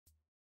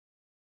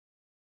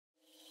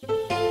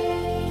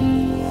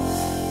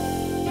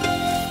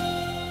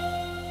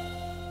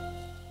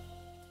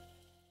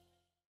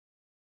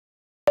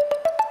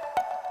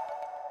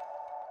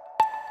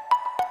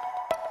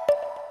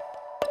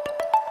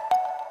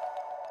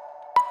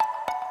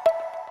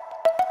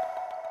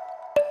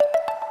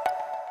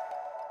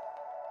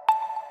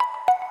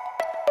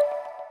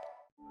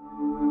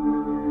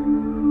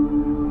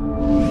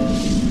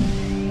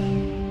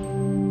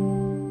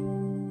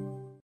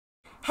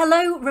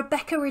Hello,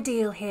 Rebecca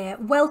Rideal here.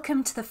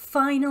 Welcome to the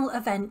final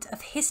event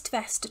of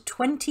HistFest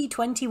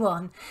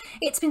 2021.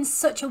 It's been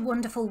such a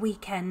wonderful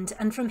weekend,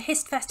 and from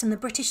HistFest and the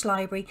British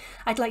Library,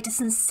 I'd like to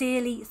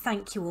sincerely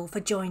thank you all for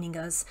joining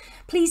us.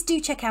 Please do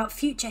check out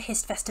future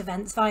HistFest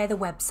events via the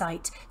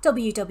website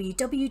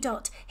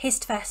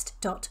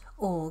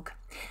www.histfest.org.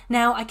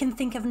 Now, I can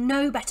think of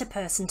no better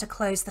person to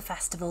close the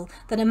festival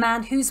than a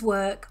man whose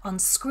work on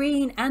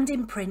screen and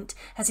in print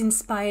has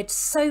inspired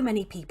so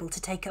many people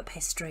to take up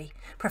history,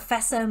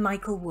 Professor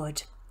Michael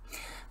Wood.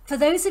 For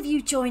those of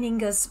you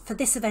joining us for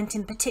this event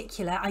in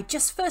particular, I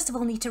just first of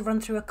all need to run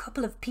through a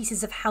couple of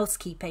pieces of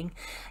housekeeping.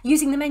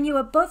 Using the menu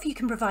above, you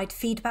can provide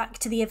feedback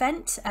to the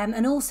event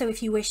and also,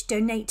 if you wish,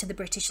 donate to the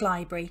British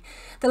Library.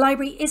 The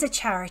library is a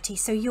charity,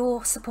 so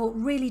your support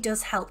really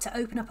does help to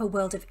open up a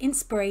world of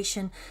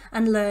inspiration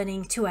and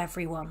learning to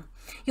everyone.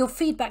 Your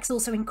feedback is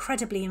also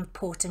incredibly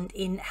important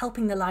in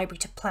helping the library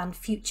to plan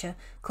future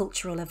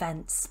cultural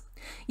events.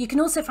 You can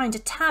also find a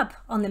tab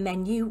on the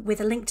menu with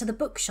a link to the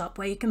bookshop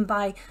where you can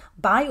buy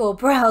or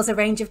browse a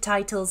range of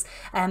titles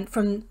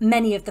from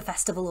many of the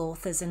festival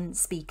authors and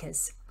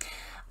speakers.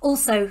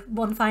 Also,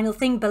 one final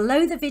thing,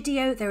 below the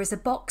video there is a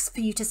box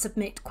for you to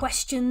submit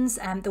questions,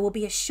 and there will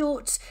be a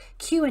short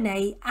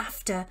Q&A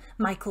after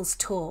Michael's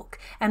talk.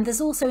 And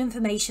there's also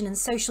information and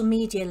social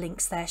media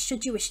links there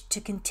should you wish to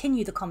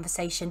continue the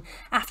conversation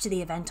after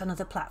the event on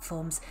other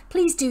platforms.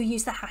 Please do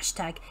use the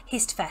hashtag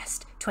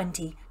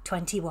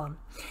HistFest2021.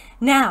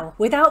 Now,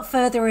 without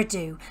further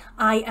ado,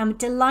 I am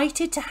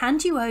delighted to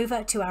hand you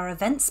over to our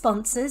event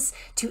sponsors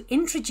to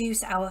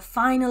introduce our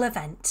final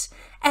event,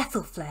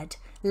 Æthelflæd,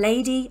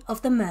 Lady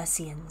of the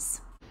Mercians.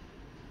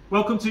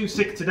 Welcome to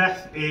Sick to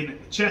Death in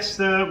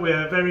Chester.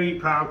 We're very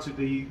proud to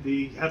be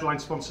the headline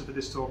sponsor for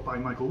this talk by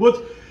Michael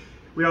Wood.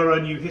 We are a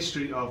new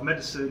history of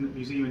medicine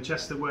museum in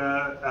Chester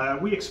where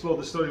we explore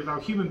the story of how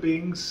human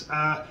beings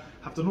have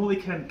done all they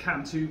can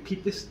to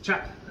keep this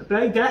chap at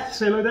bay. Death,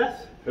 say hello,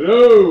 Death.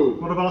 Hello!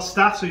 One of our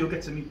staff, so you'll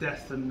get to meet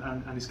Death and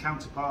his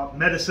counterpart,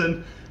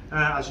 Medicine,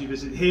 as you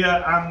visit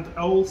here, and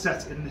all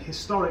set in the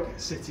historic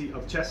city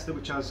of Chester,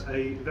 which has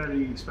a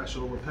very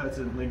special and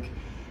pertinent link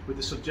with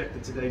the subject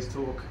of today's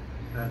talk,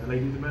 the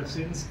Lady of the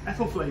Mercians,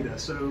 Æthelflæd.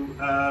 So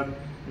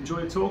enjoy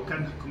your talk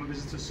and come and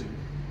visit us soon.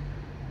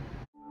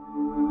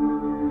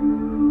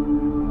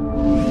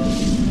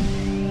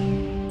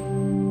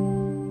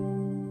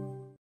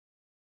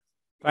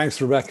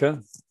 Thanks,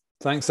 Rebecca.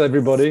 Thanks,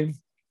 everybody.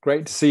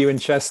 Great to see you in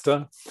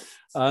Chester.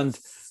 And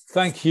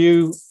thank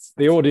you,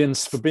 the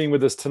audience, for being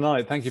with us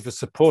tonight. Thank you for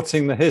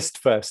supporting the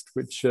HistFest,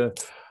 which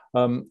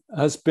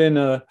has been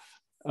a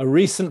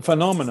recent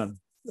phenomenon,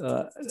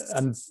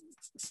 and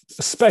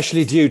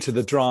especially due to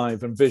the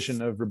drive and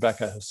vision of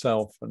Rebecca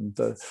herself. And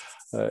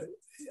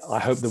I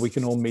hope that we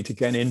can all meet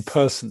again in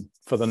person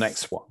for the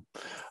next one.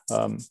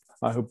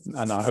 I hope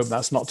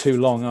that's not too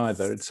long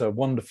either. It's a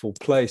wonderful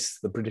place,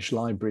 the British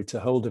Library,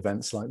 to hold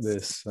events like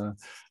this.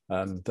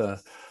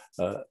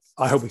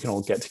 I hope we can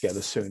all get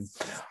together soon.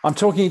 I'm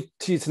talking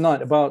to you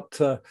tonight about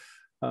the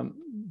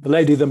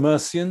Lady of the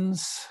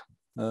Mercians,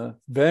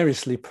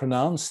 variously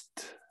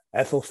pronounced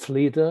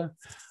Æthelflæd,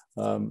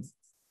 a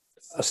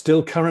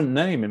still current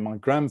name in my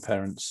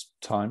grandparents'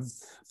 time,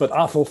 but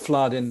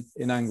Æthelflæd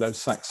in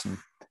Anglo-Saxon,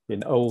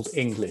 in Old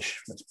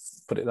English,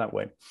 let's put it that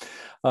way.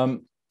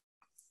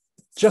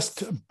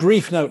 Just a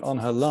brief note on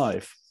her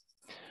life.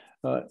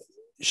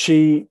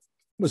 She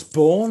was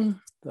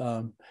born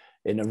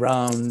in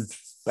around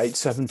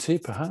 870,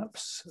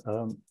 perhaps.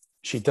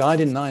 She died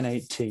in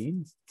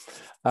 918,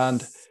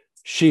 and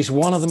she's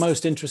one of the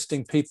most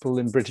interesting people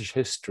in British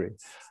history.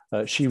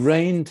 She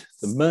reigned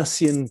the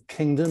Mercian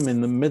kingdom in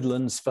the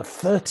Midlands for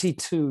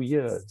 32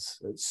 years.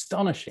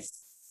 Astonishing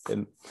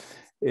in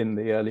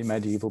the early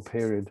medieval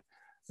period,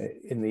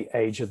 in the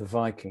age of the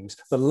Vikings.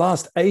 The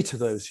last 8 of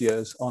those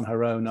years on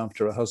her own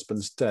after her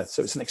husband's death.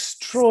 So it's an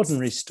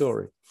extraordinary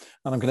story.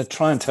 And I'm going to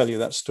try and tell you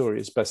that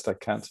story as best I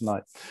can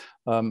tonight.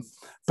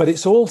 But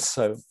it's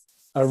also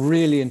a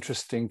really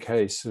interesting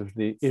case of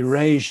the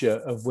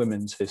erasure of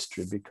women's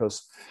history,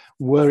 because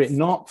were it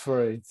not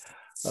for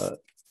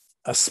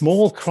a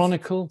small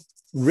chronicle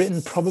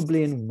written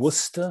probably in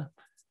Worcester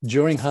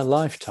during her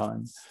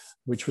lifetime,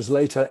 which was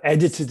later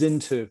edited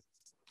into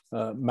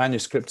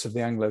manuscripts of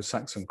the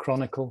Anglo-Saxon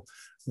Chronicle,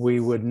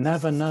 we would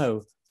never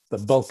know the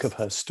bulk of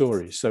her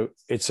story. So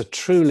it's a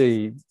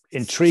truly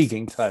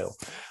intriguing tale.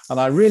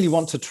 And I really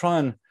want to try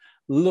and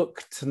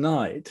look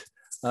tonight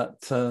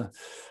at the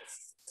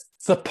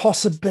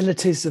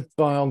possibilities of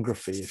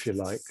biography, if you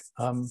like.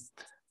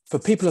 For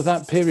people of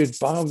that period,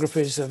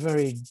 biography is a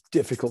very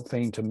difficult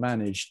thing to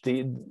manage.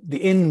 The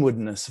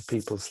inwardness of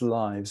people's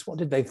lives. What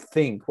did they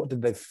think? What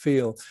did they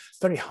feel? It's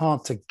very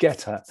hard to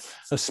get at,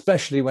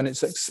 especially when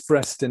it's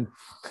expressed in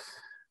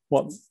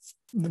what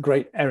the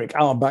great Eric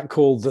Auerbach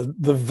called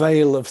the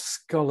veil of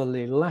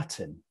scholarly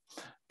Latin.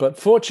 But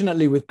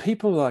fortunately, with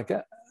people like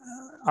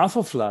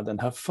Æthelflæd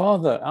and her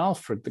father,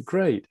 Alfred the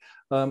Great,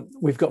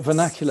 we've got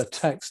vernacular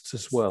texts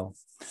as well.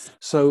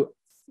 So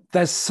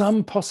there's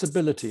some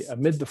possibility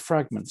amid the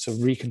fragments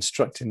of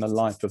reconstructing the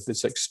life of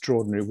this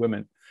extraordinary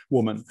woman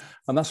woman.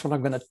 And that's what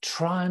I'm going to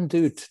try and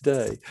do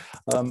today.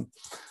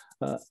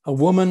 A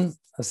woman,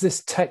 as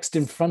this text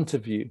in front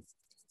of you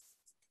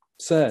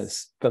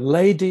says, the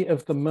lady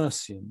of the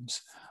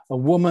Mercians, a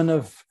woman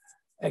of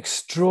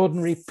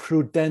extraordinary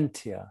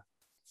prudentia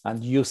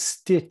and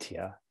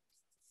justitia.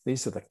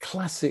 These are the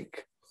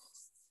classic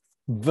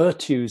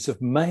virtues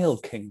of male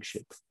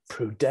kingship: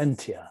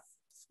 prudentia,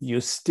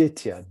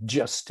 justitia,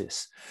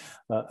 justice,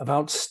 of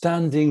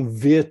outstanding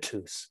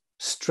virtus,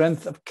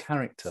 strength of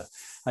character,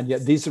 and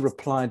yet these are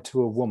applied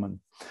to a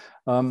woman.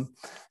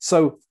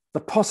 So the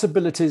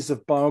possibilities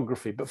of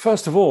biography. But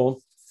first of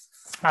all,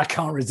 I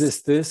can't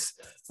resist this.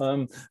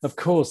 Of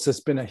course, there's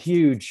been a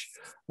huge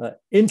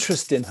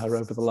interest in her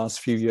over the last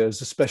few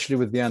years, especially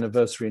with the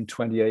anniversary in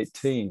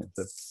 2018 of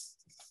the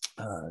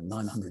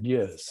 900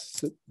 years.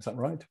 Is that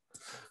right?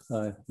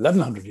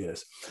 1100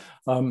 years.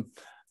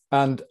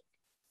 And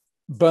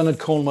Bernard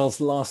Cornwell's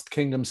Last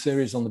Kingdom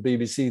series on the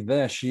BBC,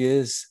 there she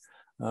is,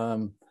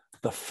 the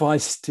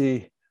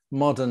feisty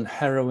modern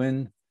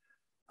heroine.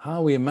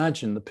 How we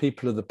imagine the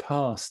people of the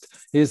past.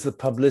 Here's the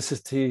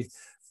publicity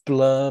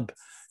blurb.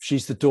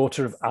 She's the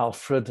daughter of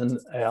Alfred and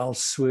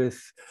Æthelflæd,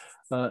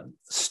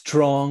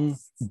 strong,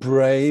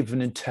 brave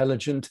and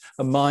intelligent,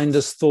 a mind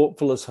as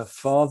thoughtful as her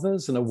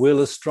father's and a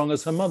will as strong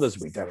as her mother's.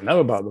 We don't know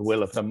about the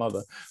will of her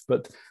mother,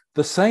 but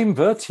the same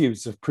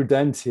virtues of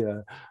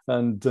prudentia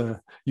and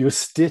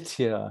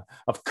justitia,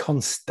 of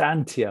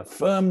constantia,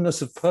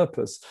 firmness of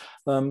purpose.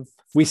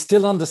 We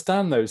still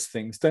understand those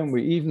things, don't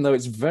we? Even though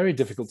it's very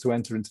difficult to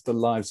enter into the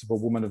lives of a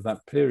woman of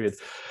that period.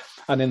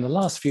 And in the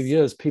last few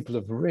years, people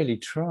have really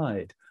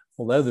tried,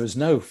 although there is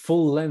no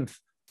full-length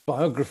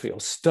biography or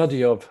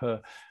study of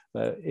her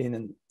in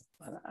an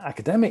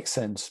academic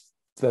sense.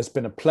 There's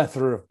been a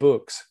plethora of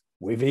books.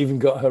 We've even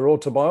got her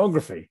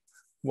autobiography.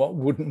 What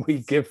wouldn't we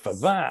give for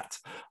that?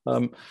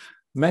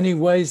 Many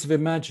ways of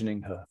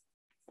imagining her,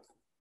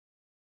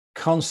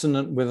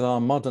 consonant with our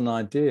modern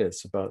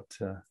ideas about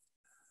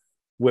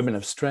women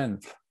of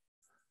strength.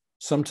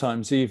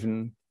 Sometimes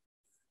even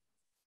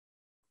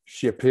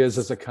she appears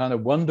as a kind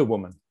of Wonder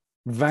Woman,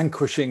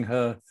 vanquishing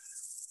her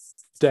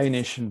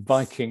Danish and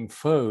Viking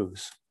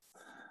foes.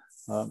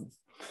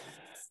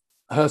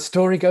 Her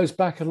story goes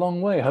back a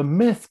long way. Her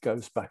myth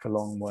goes back a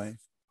long way.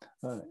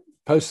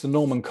 Post the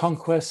Norman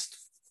conquest,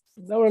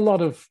 there were a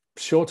lot of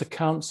short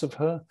accounts of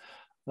her.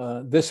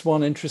 This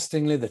one,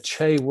 interestingly, the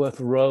Chaworth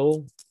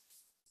Roll,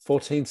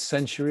 14th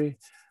century,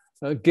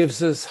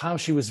 gives us how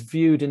she was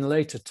viewed in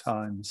later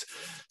times.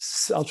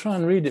 I'll try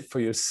and read it for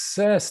you.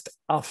 Cest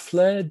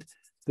Æthelflæd,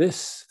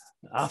 this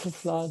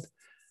Æthelflæd,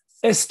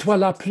 est toi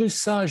la plus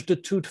sage de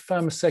toute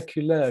femme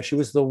séculaire. She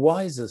was the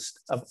wisest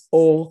of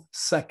all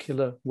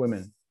secular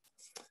women.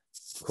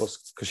 Of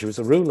course, because she was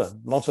a ruler,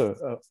 not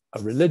a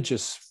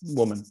religious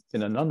woman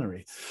in a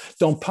nunnery.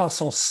 Dont par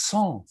son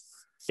sang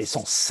et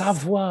son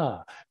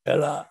savoir,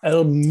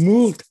 elle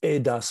moult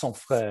aida son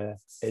frère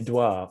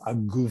Edouard à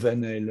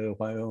gouverner le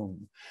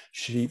royaume.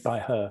 She, by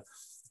her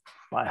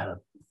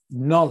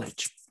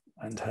knowledge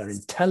and her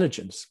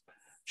intelligence,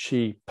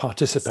 she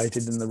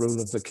participated in the rule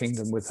of the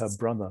kingdom with her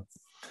brother.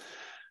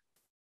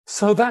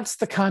 So that's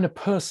the kind of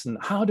person.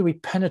 How do we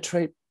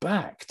penetrate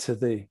back to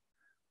the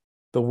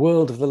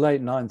world of the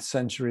late 9th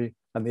century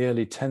and the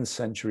early 10th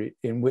century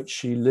in which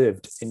she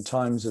lived in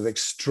times of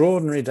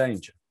extraordinary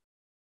danger?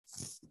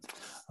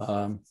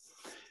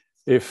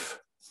 If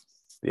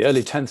the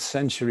early 10th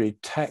century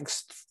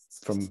text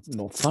from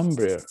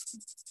Northumbria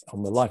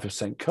on the life of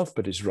St.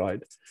 Cuthbert is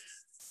right,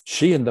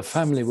 she and the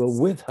family were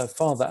with her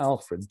father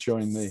Alfred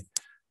during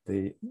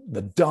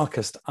the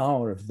darkest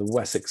hour of the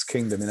Wessex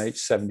kingdom in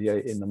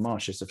 878 in the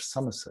marshes of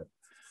Somerset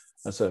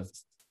as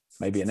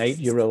maybe an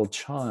 8-year-old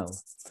child.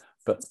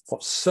 But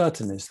what's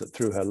certain is that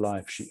through her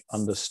life, she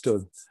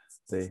understood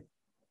the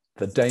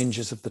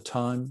dangers of the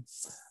time,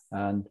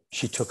 and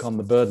she took on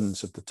the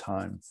burdens of the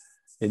time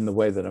in the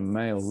way that a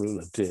male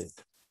ruler did.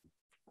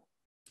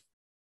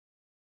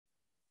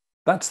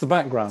 That's the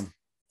background.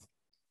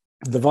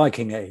 The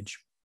Viking Age.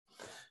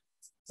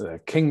 The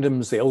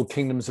kingdoms, the old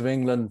kingdoms of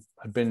England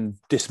had been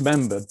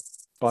dismembered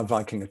by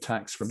Viking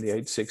attacks from the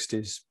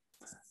 860s.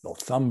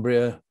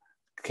 Northumbria,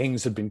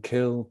 kings had been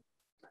killed.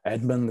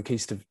 Edmund,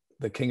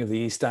 the king of the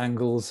East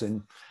Angles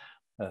in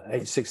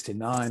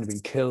 869 had been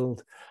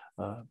killed.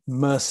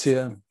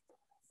 Mercia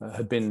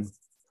had been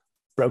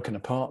broken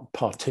apart,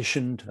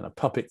 partitioned, and a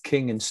puppet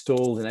king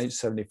installed in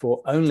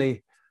 874.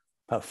 Only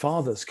her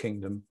father's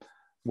kingdom,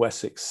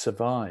 Wessex,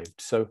 survived.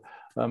 So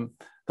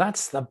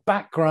that's the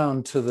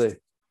background to the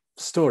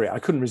story. I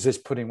couldn't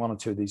resist putting one or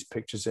two of these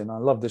pictures in. I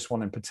love this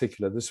one in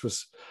particular. This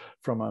was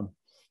from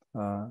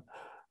a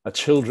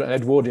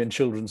Edwardian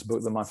children's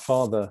book that my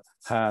father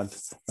had.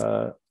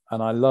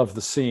 And I love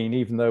the scene,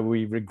 even though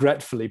we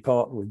regretfully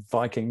part with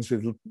Vikings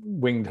with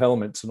winged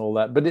helmets and all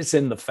that, but it's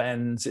in the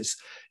fens.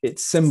 It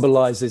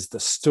symbolizes the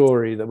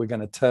story that we're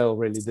going to tell,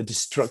 really, the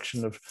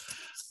destruction of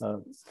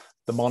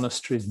the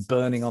monasteries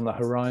burning on the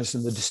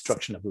horizon, the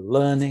destruction of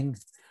learning,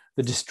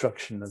 the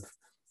destruction of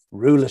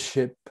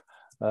rulership,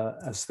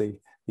 as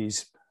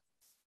these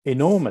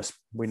enormous,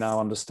 we now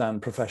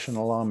understand,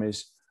 professional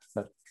armies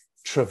that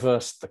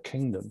traversed the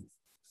kingdom.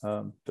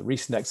 The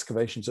recent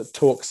excavations at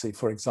Torksey,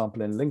 for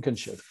example, in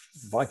Lincolnshire,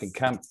 Viking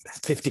camp,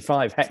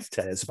 55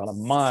 hectares, about a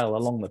mile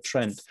along the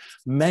Trent,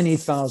 many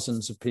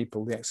thousands of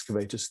people, the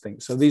excavators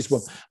think. So these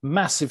were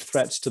massive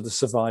threats to the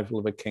survival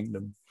of a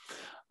kingdom.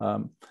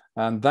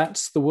 And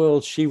that's the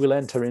world she will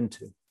enter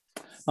into.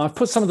 Now, I've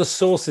put some of the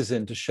sources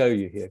in to show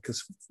you here,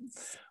 because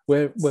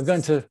we're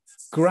going to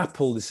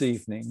grapple this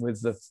evening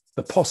with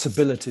the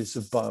possibilities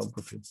of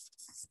biography.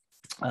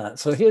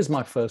 So here's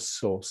my first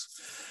source.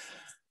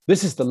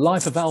 This is the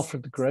life of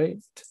Alfred the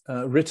Great,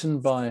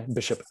 written by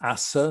Bishop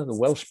Asser, the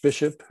Welsh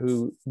bishop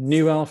who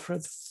knew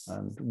Alfred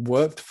and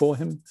worked for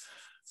him,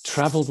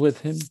 travelled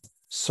with him,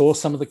 saw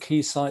some of the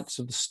key sites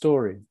of the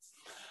story.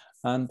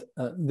 And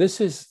this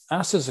is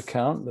Asser's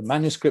account. The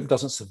manuscript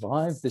doesn't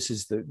survive. This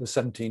is the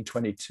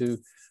 1722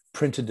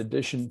 printed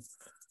edition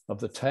of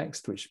the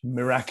text, which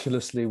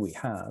miraculously we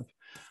have.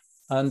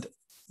 And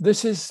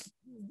this is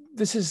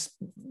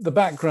the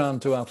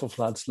background to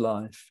Æthelflæd's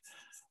life.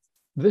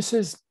 This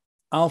is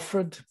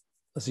Alfred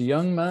as a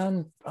young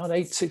man, about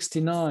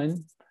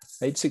 869,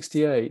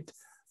 868,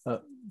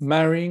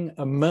 marrying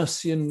a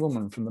Mercian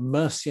woman from the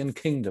Mercian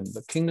kingdom.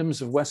 The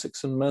kingdoms of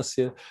Wessex and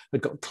Mercia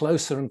had got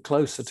closer and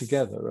closer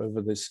together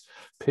over this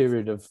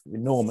period of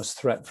enormous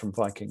threat from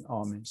Viking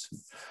armies.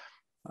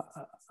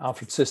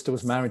 Alfred's sister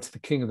was married to the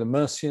king of the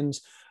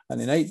Mercians,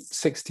 and in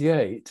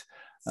 868,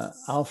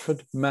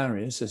 Alfred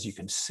marries, as you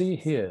can see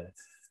here,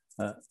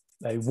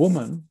 a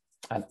woman,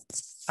 and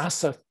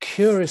Asser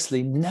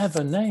curiously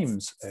never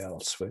names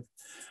Ealdhswyth,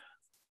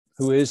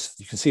 who is,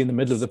 you can see in the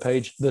middle of the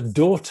page, the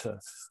daughter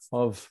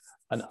of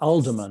an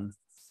alderman,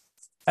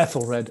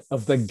 Æthelflæd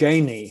of the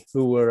Gaini,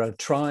 who were a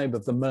tribe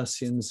of the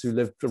Mercians who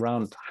lived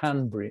around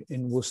Hanbury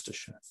in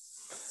Worcestershire.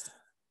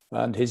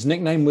 And his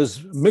nickname was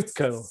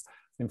Mykkel,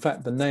 in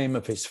fact, the name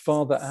of his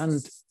father,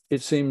 and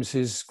it seems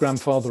his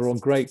grandfather or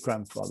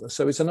great-grandfather.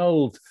 So it's an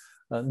old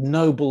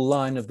noble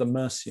line of the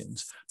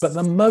Mercians. But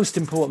the most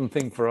important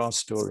thing for our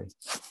story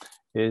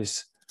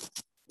is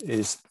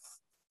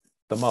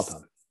the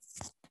mother,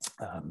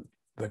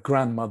 the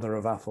grandmother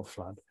of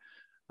Æthelflæd.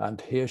 And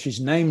here she's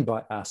named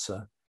by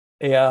Asser,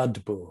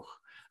 Eadburh.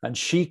 And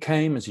she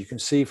came, as you can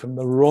see, from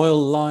the royal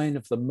line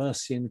of the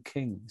Mercian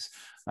kings.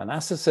 And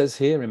Asser says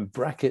here in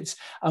brackets,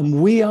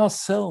 and we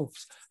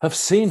ourselves have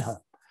seen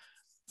her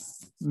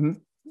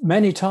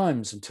many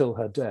times until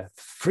her death,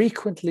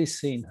 frequently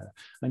seen her.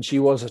 And she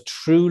was a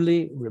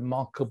truly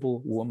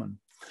remarkable woman.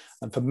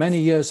 And for many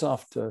years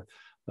after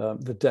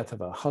the death of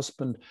her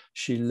husband,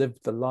 she lived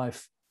the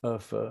life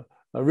of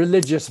a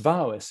religious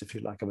vowess, if you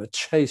like, of a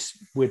chaste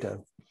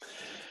widow.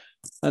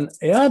 And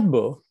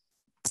Eadburh,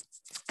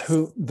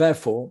 who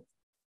therefore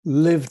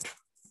lived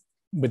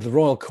with the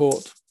royal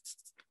court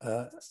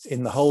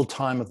in the whole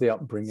time of the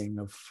upbringing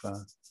of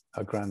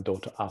her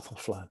granddaughter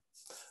Æthelflæd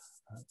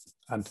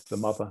and the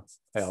mother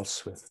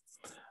Ealdhswyth.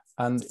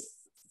 And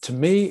to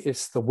me,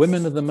 it's the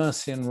women of the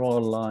Mercian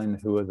royal line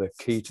who are the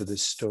key to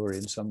this story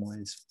in some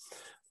ways.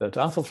 That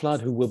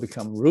Æthelflæd, who will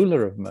become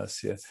ruler of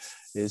Mercia,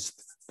 is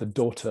the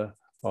daughter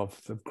of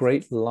the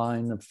great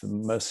line of the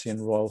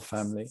Mercian royal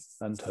family,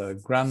 and her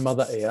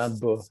grandmother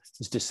Eadburh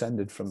is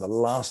descended from the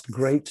last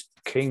great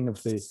king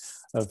of the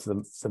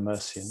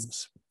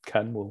Mercians,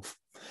 Canwulf.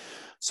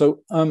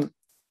 So,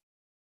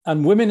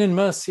 and women in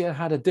Mercia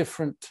had a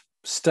different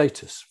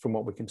status from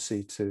what we can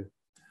see to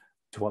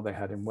what they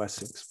had in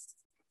Wessex.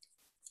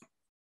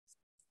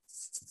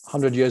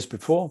 100 years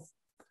before,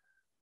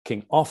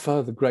 King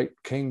Offa, the great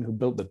king who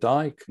built the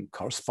dyke and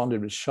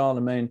corresponded with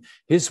Charlemagne,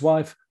 his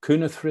wife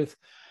Cunethryth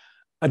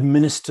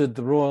administered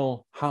the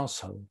royal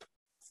household,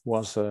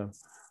 was a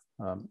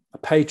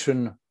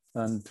patron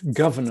and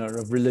governor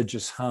of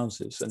religious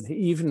houses, and he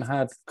even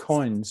had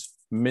coins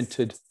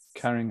minted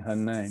carrying her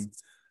name.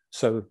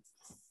 So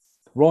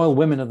royal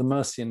women of the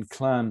Mercian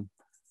clan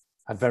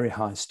had very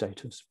high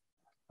status.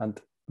 And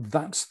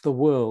that's the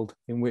world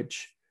in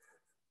which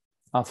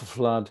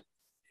Æthelflæd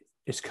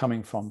is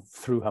coming from,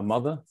 through her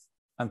mother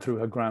and through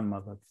her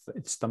grandmother.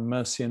 It's the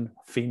Mercian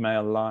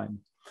female line.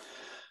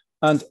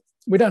 And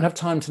we don't have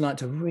time tonight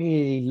to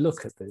really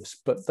look at this,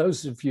 but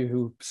those of you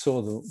who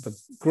saw the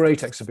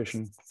great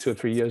exhibition 2 or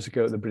 3 years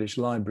ago at the British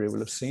Library will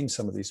have seen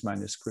some of these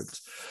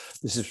manuscripts.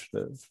 This is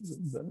the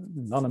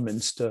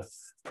Nonnaminster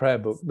prayer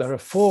book. There are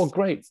 4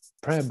 great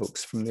prayer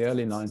books from the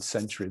early 9th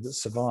century that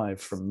survive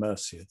from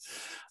Mercia.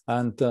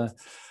 And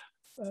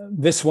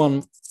this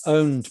one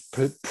owned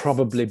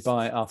probably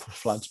by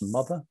Æthelflæd's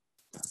mother.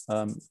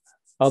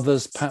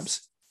 Others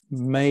perhaps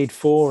made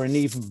for and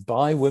even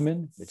by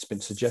women. It's been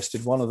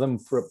suggested one of them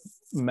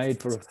made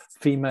for a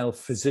female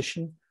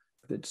physician,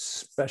 with its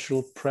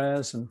special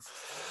prayers and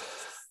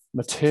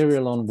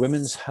material on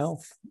women's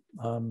health.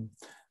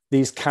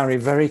 These carry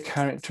very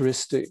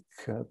characteristic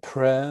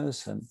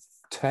prayers and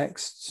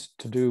texts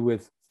to do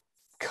with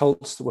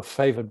cults that were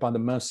favored by the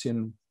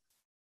Mercian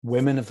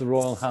women of the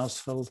royal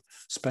household,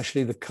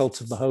 especially the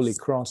cult of the Holy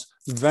Cross.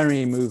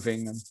 Very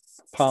moving and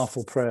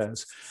powerful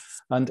prayers.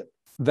 And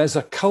there's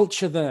a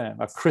culture there,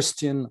 a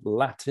Christian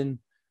Latin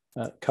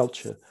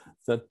culture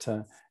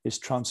that is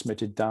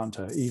transmitted down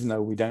to her, even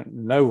though we don't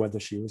know whether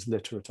she was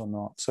literate or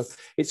not. So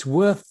it's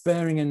worth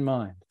bearing in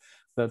mind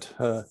that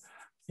her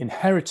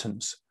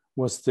inheritance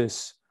was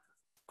this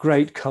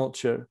great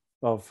culture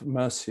of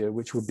Mercia,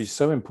 which would be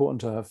so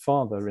important to her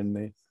father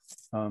in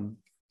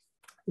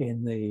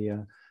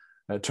the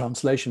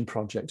translation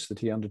projects that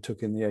he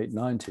undertook in the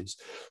 890s.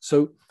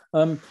 So,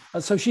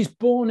 so she's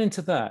born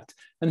into that.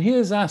 And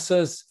here's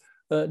Assa's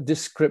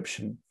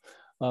description,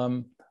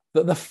 that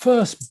the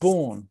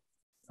firstborn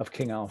of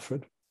King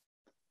Alfred,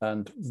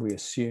 and we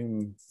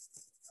assume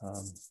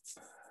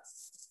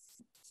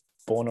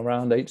born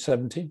around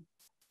 870,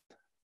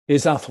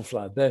 is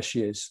Æthelflæd. There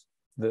she is,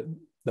 the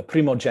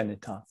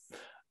primogenita.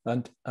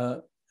 And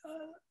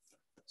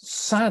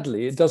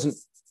sadly, it doesn't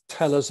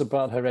tell us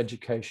about her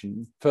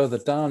education. Further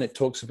down, it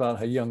talks about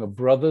her younger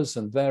brothers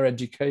and their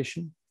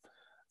education.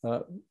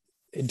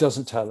 It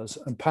doesn't tell us,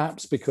 and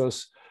perhaps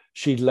because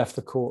she'd left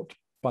the court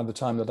by the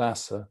time that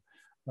Assa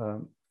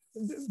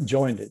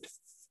joined it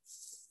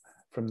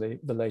from the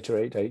later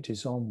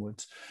 880s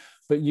onwards.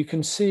 But you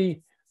can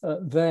see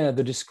there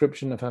the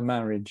description of her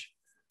marriage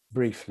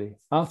briefly.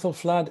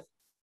 Æthelflæd,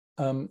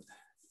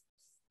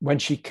 when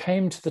she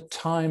came to the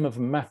time of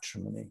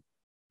matrimony,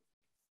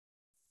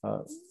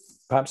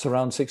 perhaps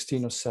around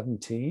 16 or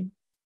 17,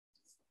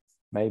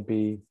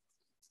 maybe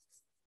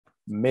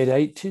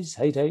mid-80s,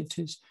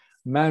 880s,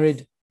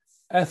 married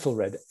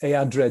Æthelred,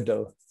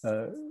 Eadredo,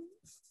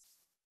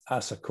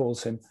 Assa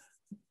calls him,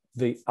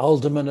 the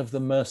alderman of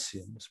the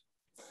Mercians.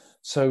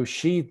 So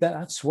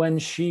that's when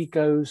she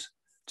goes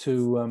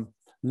to,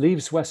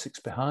 leaves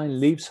Wessex behind,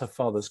 leaves her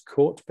father's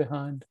court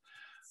behind,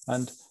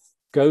 and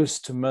goes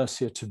to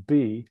Mercia to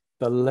be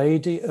the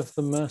lady of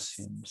the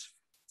Mercians.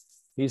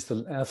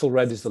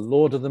 Æthelred is the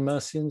lord of the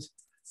Mercians.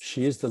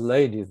 She is the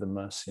lady of the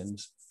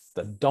Mercians,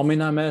 the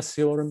domina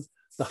Merciorum,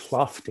 the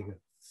hlaftige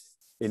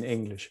in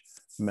English,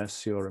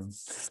 Merciorum.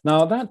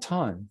 Now, at that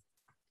time,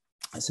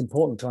 it's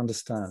important to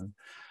understand,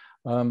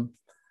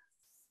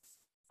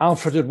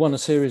 Alfred had won a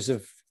series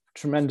of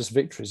tremendous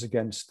victories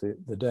against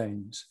the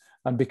Danes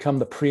and become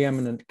the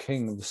preeminent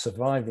king of the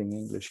surviving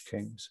English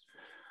kings.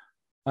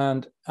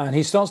 And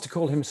he starts to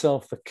call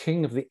himself the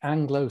king of the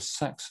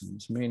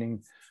Anglo-Saxons,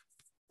 meaning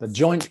the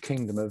joint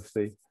kingdom of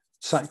the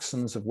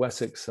Saxons of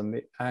Wessex and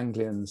the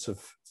Anglians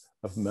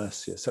of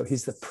Mercia. So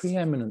he's the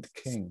preeminent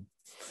king.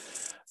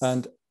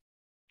 And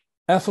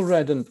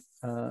Æthelred and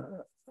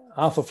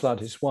Æthelflæd,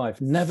 his wife,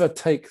 never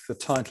take the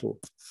title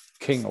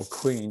king or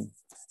queen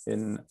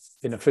in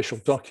official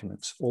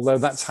documents, although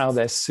that's how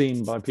they're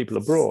seen by people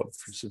abroad,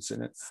 for instance,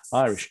 in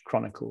Irish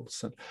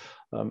chronicles.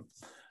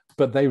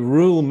 But they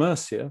rule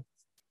Mercia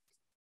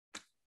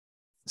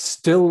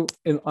still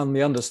on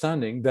the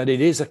understanding that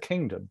it is a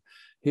kingdom.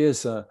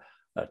 Here's a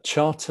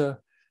charter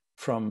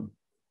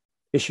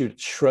issued at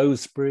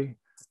Shrewsbury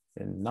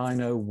in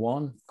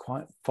 901,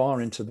 quite far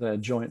into their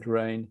joint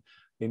reign,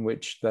 in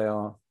which they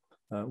are,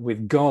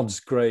 with God's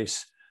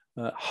grace,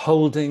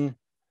 holding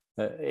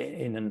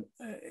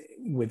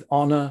with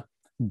honor,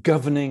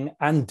 governing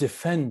and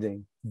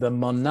defending the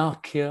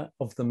monarchia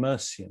of the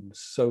Mercians.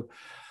 So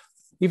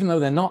even though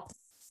they're not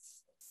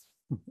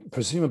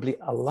presumably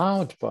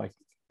allowed by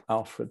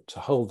Alfred to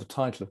hold the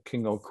title of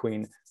king or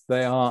queen,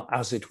 they are,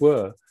 as it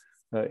were,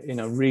 in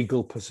a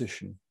regal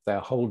position. They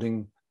are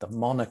holding the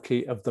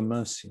monarchy of the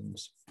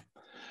Mercians.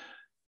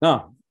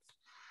 Now,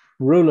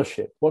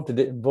 rulership, what did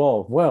it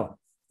involve? Well,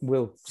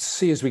 we'll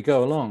see as we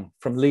go along,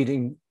 from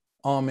leading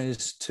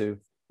armies to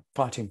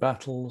fighting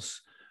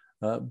battles,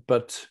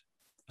 but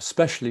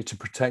especially to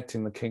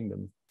protecting the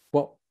kingdom.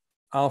 What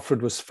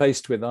Alfred was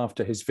faced with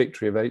after his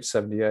victory of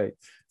 878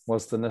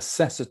 was the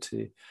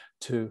necessity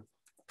to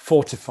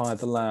fortify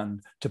the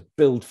land, to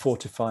build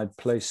fortified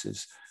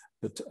places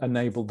that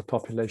enabled the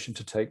population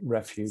to take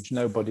refuge.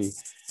 Nobody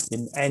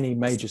in any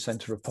major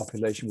center of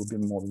population would be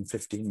more than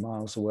 15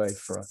 miles away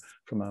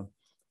from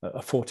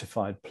a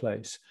fortified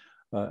place.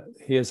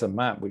 Here's a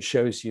map which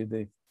shows you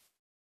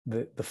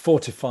the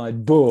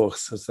fortified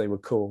bourgs, as they were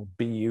called,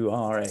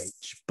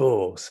 B-U-R-H,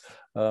 bourgs,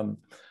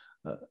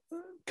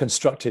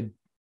 constructed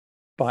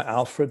by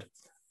Alfred,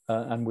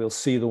 and we'll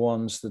see the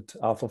ones that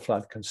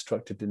Æthelflæd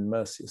constructed in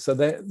Mercia. So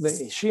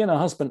she and her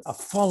husband are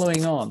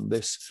following on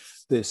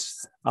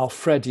this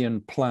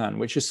Alfredian plan,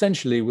 which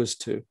essentially was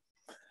to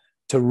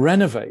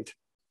renovate.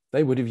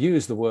 They would have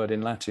used the word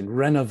in Latin,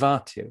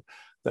 renovatio,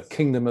 the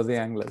kingdom of the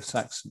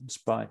Anglo-Saxons,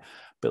 by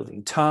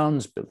building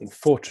towns, building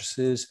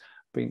fortresses,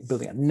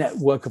 building a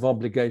network of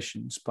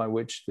obligations by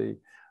which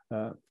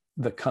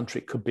the country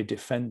could be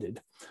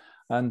defended.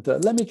 And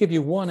let me give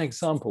you one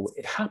example.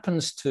 It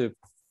happens to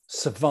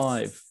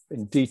survive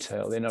in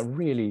detail in a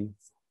really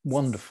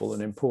wonderful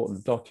and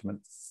important document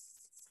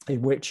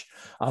in which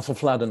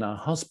Æthelflæd and her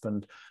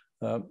husband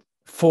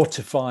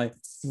fortify,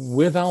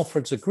 with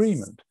Alfred's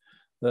agreement,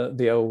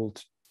 the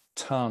old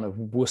town of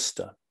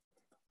Worcester.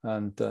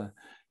 And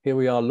here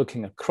we are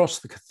looking across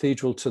the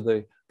cathedral to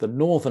the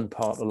northern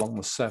part along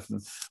the Severn,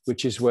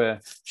 which is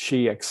where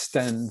she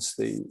extends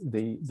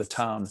the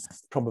town,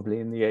 probably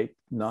in the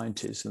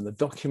 890s. And the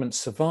document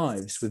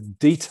survives with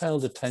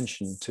detailed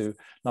attention to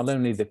not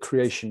only the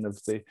creation of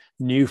the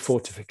new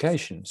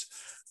fortifications,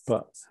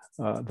 but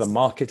the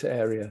market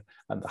area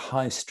and the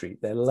high street.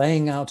 They're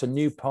laying out a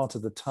new part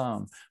of the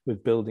town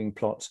with building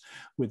plots,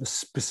 with the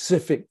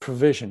specific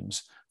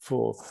provisions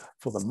for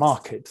the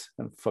market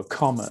and for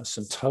commerce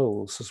and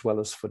tolls, as well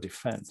as for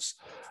defense.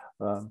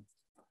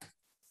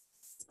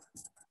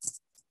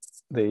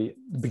 The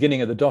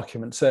beginning of the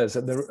document says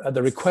that at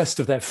the request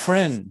of their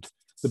friend,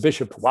 the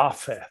Bishop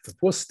Æthelflæd of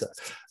Worcester,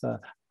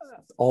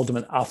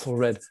 Alderman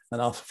Æthelred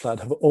and Æthelflæd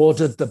have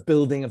ordered the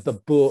building of the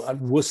boar at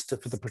Worcester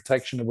for the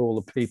protection of all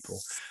the people.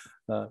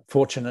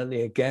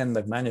 Fortunately, again,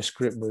 the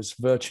manuscript was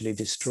virtually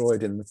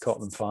destroyed in the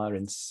Cotton Fire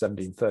in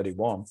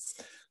 1731.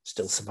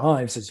 Still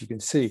survives, as you can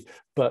see,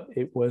 but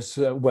it was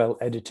well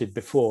edited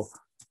before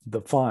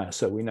the fire,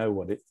 so we know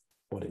what it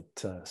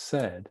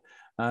said.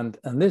 And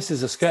this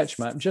is a sketch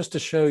map just to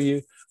show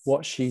you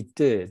what she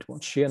did,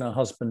 what she and her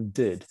husband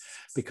did,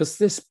 because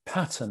this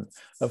pattern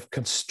of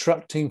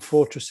constructing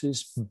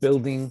fortresses,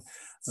 building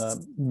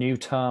new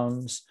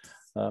towns,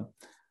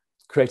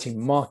 creating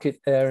market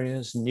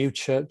areas, new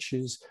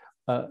churches,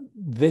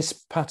 this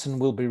pattern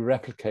will be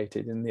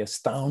replicated in the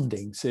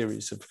astounding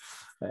series of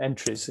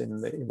entries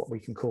in what we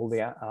can call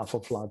the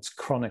Æthelflæd's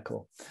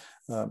Chronicle.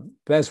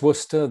 There's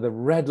Worcester. The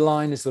red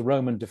line is the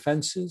Roman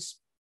defences.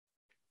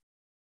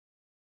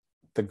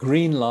 The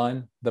green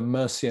line, the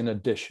Mercian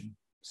addition.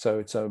 So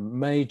it's a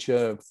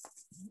major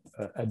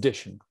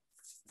addition,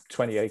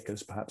 20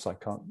 acres perhaps, I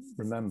can't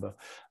remember.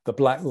 The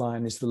black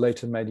line is the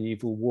later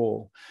medieval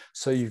wall.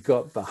 So you've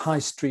got the high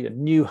street, a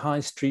new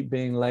high street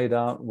being laid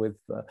out with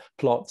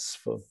plots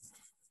for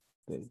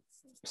the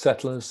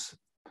settlers.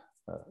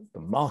 The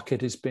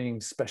market is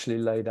being specially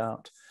laid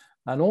out.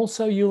 And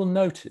also you'll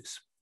notice,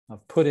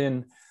 I've put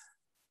in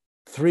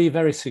 3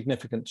 very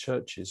significant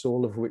churches,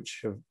 all of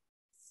which are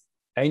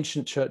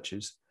ancient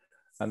churches,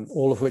 and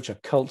all of which are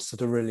cults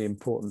that are really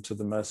important to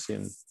the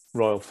Mercian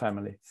royal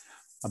family.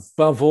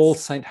 Above all,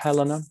 St.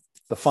 Helena,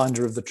 the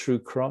finder of the true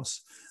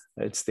cross.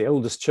 It's the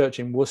oldest church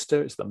in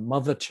Worcester. It's the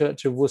mother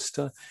church of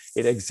Worcester.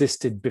 It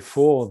existed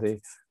before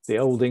the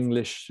Old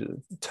English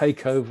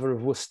takeover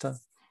of Worcester.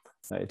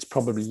 It's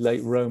probably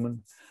late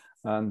Roman.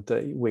 And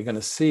we're going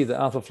to see that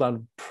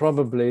Æthelflæd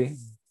probably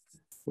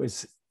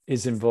is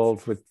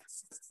involved with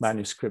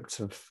manuscripts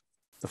of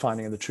the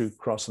finding of the true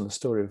cross and the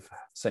story of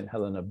St.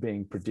 Helena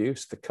being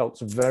produced. The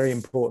cult's very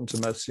important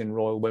to Mercian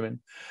royal women.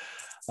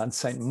 And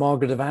St.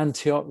 Margaret of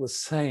Antioch, the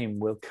same.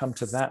 We'll come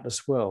to that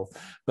as well.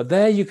 But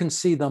there you can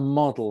see the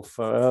model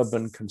for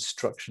urban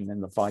construction in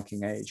the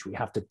Viking Age. We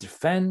have to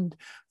defend,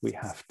 we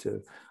have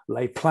to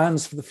lay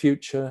plans for the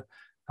future,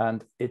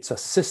 and it's a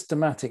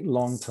systematic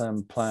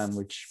long-term plan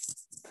which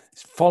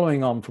is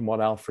following on from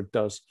what Alfred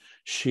does.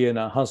 She and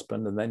her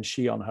husband, and then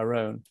she on her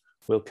own,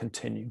 will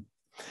continue.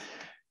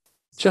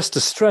 Just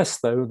to stress,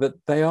 though,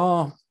 that they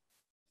are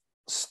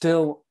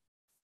still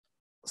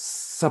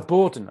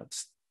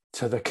subordinates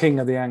to the king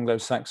of the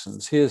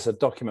Anglo-Saxons. Here's a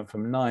document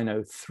from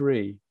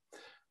 903,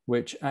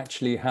 which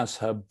actually has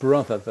her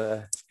brother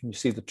there. You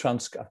see the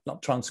I've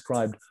not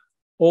transcribed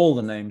all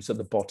the names at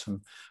the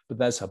bottom, but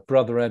there's her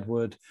brother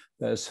Edward,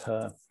 there's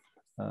her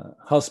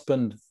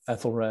husband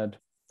Æthelred,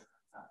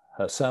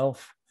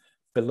 herself,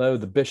 below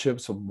the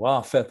bishops of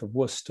Warfeth of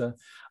Worcester,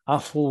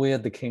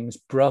 Æthelweard, the king's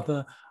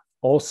brother,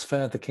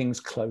 Osfer, the king's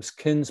close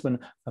kinsman,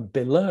 and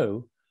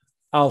below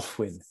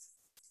Alfwin,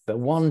 the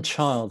one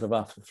child of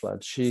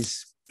Æthelflæd.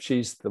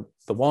 She's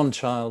the one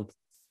child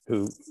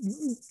who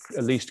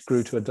at least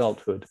grew to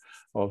adulthood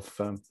of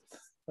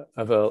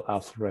Earl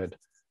Æthelred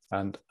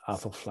and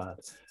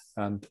Æthelflæd.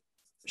 And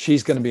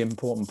she's going to be an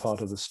important part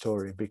of the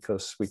story,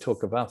 because we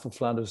talk of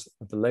Æthelflæd as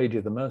the lady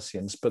of the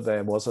Mercians, but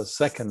there was a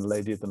second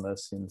lady of the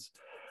Mercians,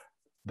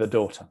 the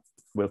daughter.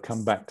 We'll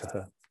come back to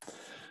her.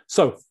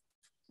 So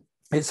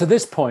it's at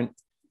this point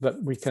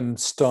that we can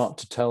start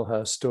to tell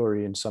her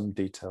story in some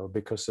detail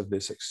because of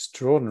this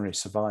extraordinary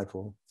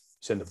survival.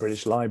 It's in the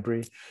British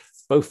Library.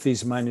 Both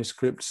these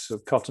manuscripts,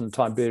 Cotton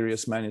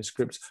Tiberius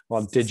manuscripts,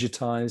 are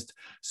digitized,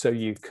 so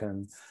you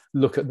can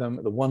look at them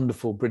at the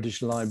wonderful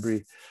British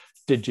Library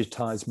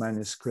digitized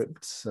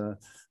manuscripts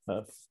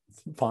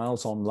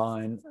files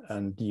online,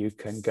 and you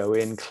can go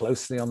in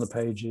closely on the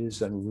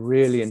pages and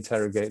really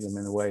interrogate them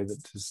in a way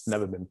that has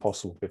never been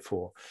possible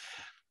before.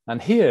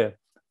 And here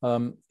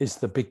is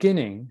the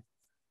beginning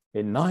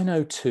in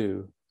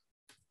 902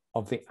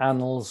 of the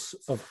Annals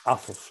of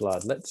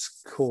Æthelflæd.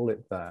 Let's call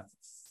it that.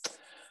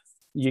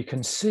 You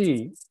can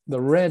see the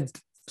red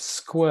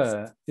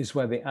square is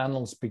where the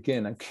annals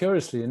begin. And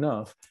curiously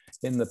enough,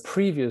 in the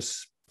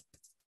previous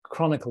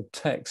chronicle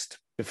text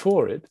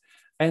before it,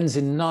 ends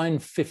in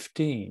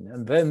 915.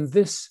 And then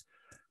this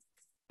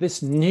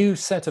new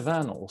set of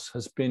annals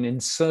has been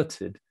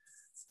inserted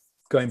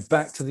going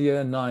back to the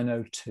year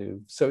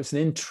 902. So it's an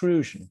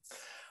intrusion.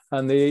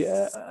 And the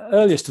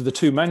earliest of the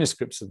 2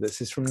 manuscripts of this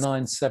is from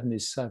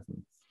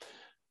 977.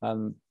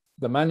 And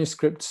the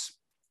manuscripts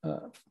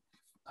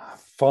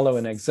follow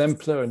an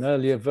exemplar, an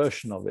earlier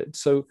version of it.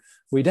 So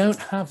we don't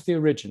have the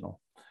original,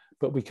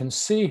 but we can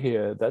see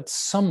here that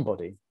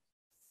somebody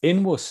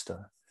in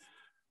Worcester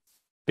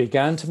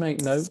began to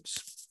make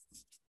notes,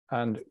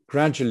 and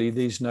gradually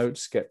these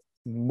notes get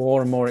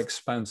more and more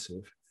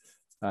expansive.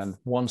 And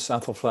once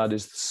Æthelflæd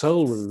is the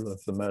sole ruler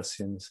of the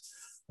Mercians,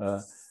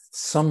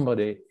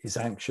 somebody is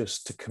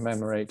anxious to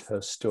commemorate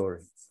her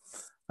story.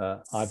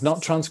 I've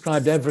not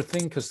transcribed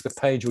everything because the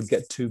page would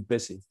get too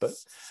busy, but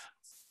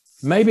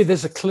maybe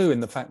there's a clue in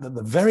the fact that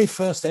the very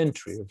first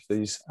entry of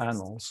these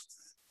annals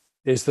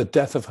is the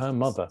death of her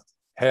mother,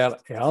 Her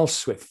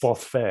Ealswith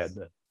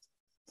Forthfed.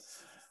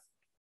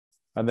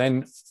 And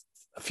then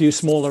a few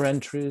smaller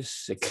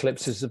entries,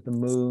 eclipses of the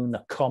moon,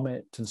 a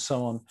comet, and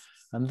so on.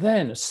 And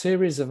then a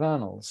series of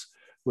annals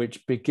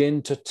which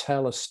begin to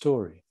tell a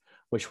story,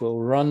 which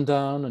will run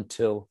down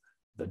until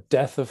the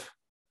death of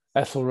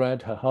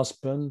Æthelred, her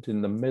husband,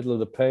 in the middle of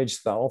the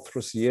page,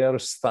 Thaothrus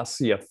years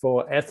Thasia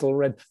for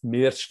Æthelred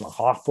Mercian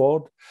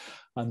Harford.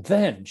 And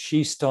then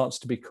she starts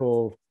to be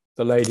called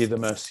the Lady of the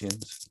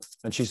Mercians,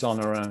 and she's on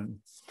her own.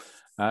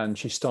 And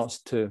she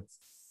starts to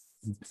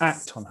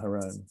act on her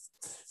own.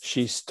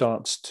 She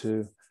starts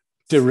to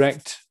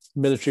direct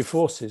military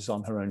forces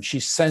on her own. She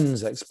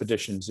sends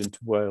expeditions into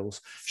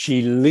Wales.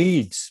 She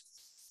leads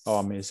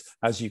armies,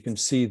 as you can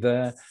see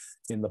there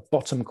in the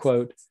bottom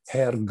quote,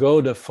 Her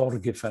Gode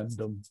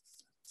forgifendum,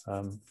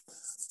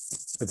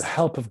 with the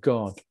help of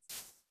God,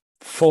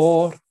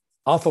 for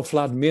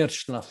Æthelflæd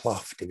Mercian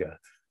Hlaftiga.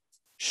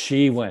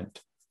 She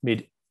went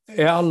with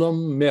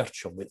Erlum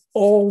Mercian, with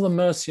all the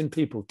Mercian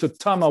people, to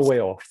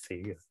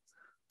Tamaweorthiga,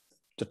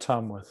 to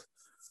Tamworth.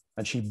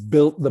 And she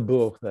built the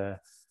book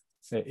there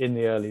in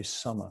the early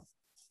summer.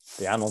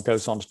 The annal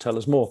goes on to tell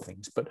us more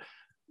things, but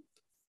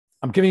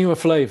I'm giving you a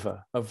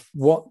flavor of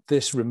what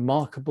this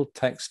remarkable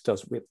text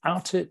does.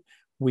 Without it,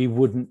 we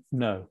wouldn't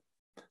know.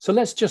 So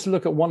let's just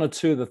look at one or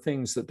two of the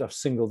things that I've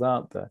singled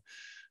out there.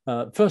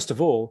 First of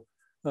all,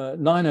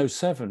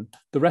 907,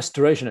 the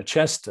restoration of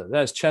Chester.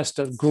 There's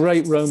Chester,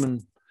 great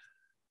Roman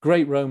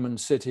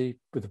city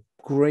with a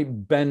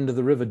great bend of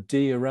the River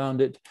Dee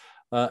around it.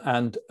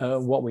 And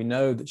what we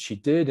know that she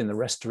did in the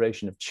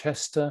restoration of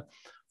Chester,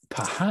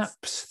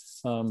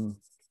 perhaps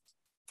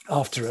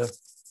after a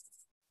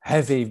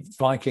heavy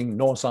Viking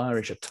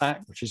Norse-Irish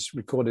attack, which is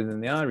recorded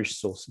in the Irish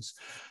sources.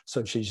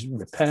 So she's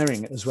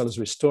repairing it as well as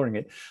restoring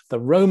it. The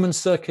Roman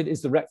circuit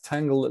is the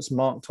rectangle that's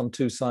marked on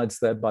two sides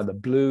there by the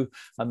blue,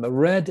 and the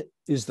red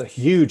is the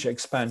huge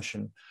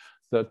expansion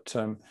that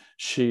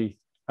she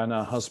and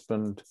her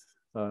husband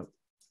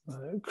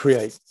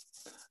create.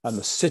 And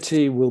the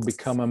city will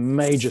become a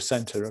major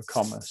center of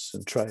commerce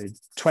and trade.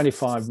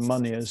 25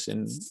 moneyers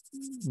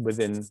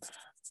within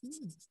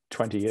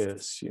 20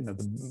 years, you know,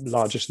 the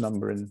largest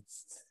number in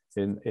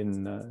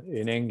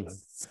England,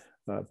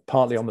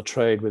 partly on the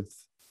trade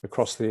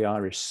across the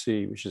Irish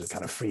Sea, which is a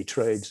kind of free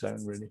trade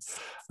zone, really.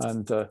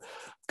 And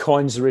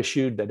coins are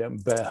issued. They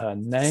don't bear her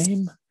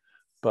name,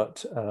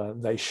 but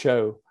they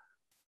show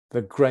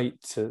the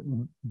great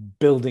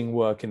building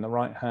work. In the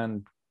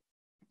right-hand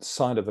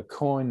side of the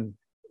coin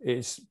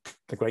is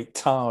the great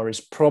tower, is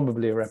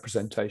probably a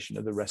representation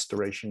of the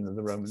restoration of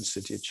the Roman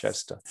city of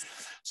Chester.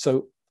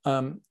 So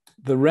the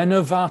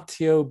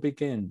renovatio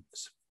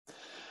begins.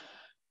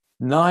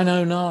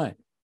 909,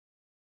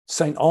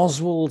 St.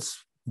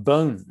 Oswald's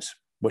bones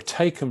were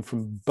taken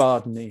from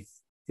Bardney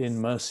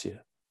in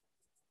Mercia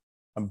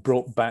and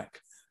brought back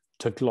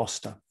to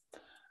Gloucester.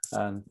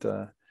 And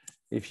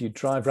if you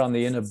drive around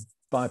the inner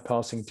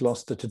bypass in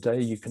Gloucester today,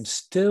 you can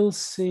still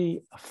see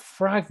a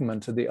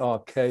fragment of the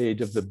arcade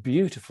of the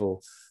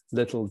beautiful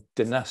little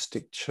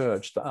dynastic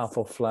church that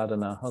Æthelflæd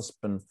and her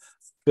husband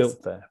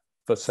built there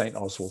for St.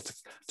 Oswald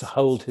to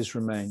hold his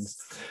remains.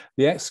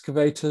 The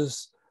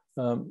excavators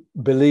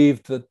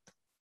believed that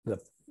the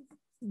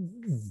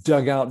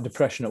dugout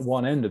depression at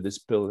one end of this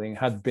building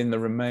had been the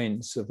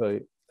remains of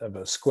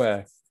a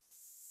square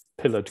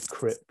pillared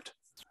crypt.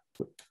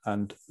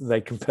 And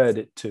they compared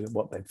it to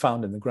what they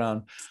found in the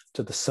ground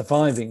to the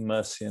surviving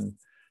Mercian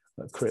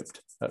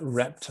crypt at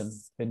Repton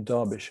in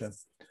Derbyshire,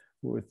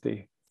 with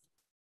the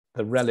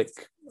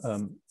relic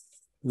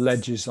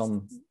ledges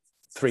on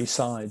three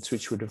sides,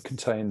 which would have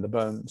contained the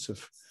bones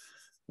of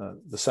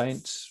the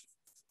saints,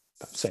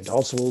 St.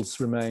 Oswald's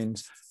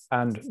remains,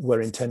 and were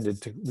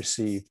intended to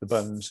receive the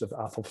bones of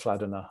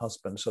Æthelflæd and her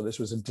husband. So this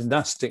was a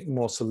dynastic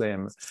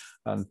mausoleum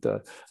and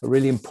a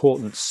really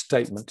important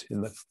statement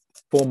in the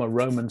former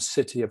Roman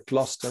city of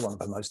Gloucester, one of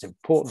the most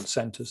important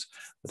centres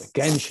that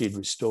again she'd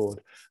restored.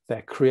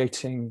 They're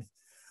creating,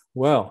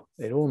 well,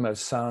 it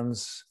almost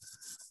sounds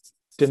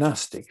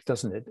dynastic,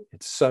 doesn't it?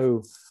 It's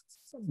so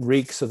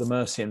reeks of the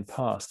Mercian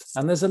past.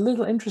 And there's a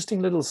little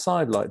interesting little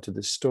sidelight to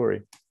this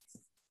story.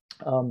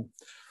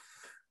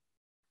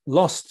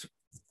 Lost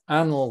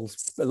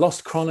annals,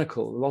 lost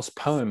chronicle, lost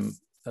poem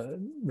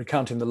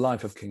recounting the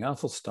life of King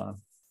Athelstan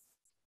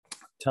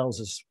tells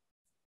us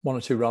one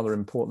or two rather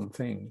important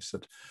things.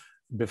 That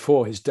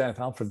before his death,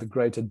 Alfred the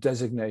Great had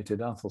designated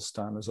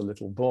Athelstan as a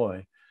little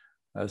boy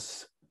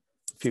as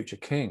future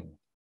king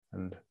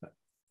and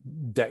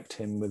decked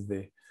him with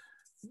the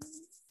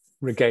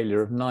regalia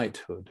of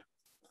knighthood,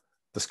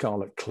 the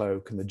scarlet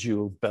cloak and the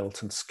jeweled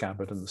belt and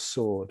scabbard and the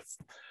sword.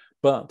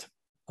 But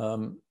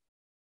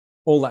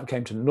all that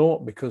came to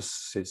naught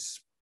because his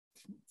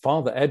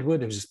father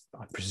Edward, who's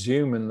I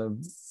presume in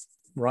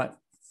the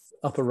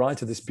upper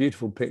right of this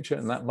beautiful picture,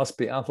 and that must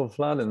be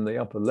Æthelflæd in the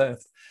upper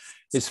left,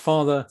 his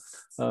father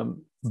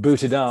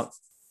booted out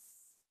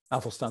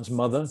Athelstan's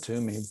mother, to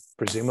whom he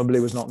presumably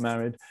was not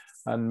married,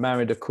 and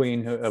married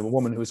a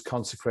woman who was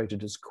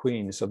consecrated as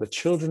queen. So the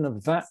children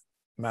of that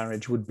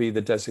marriage would be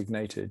the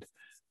designated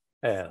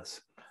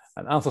heirs.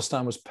 And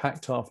Athelstan was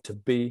packed off to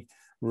be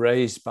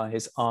raised by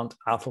his aunt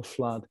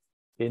Æthelflæd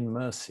in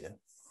Mercia.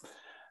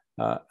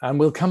 And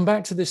we'll come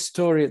back to this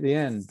story at the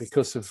end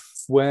because of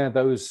where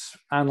those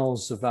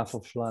annals of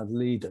Æthelflæd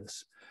lead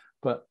us.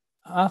 But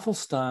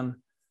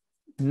Athelstan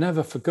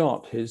never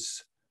forgot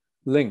his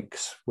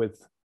links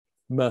with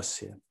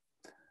Mercia.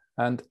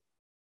 And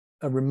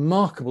a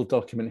remarkable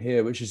document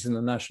here, which is in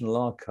the National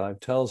Archive,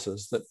 tells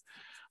us that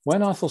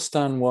when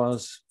Athelstan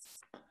was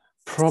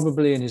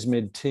probably in his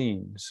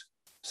mid-teens,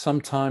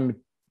 sometime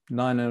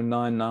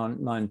 909,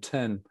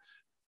 910,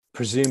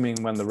 presuming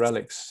when the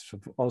relics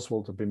of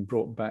Oswald had been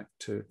brought back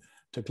to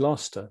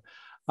Gloucester,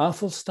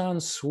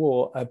 Athelstan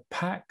swore a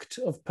pact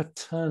of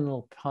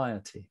paternal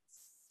piety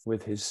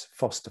with his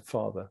foster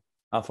father,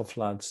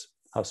 Æthelflæd's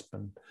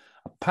husband,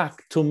 a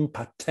pactum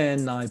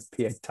paternae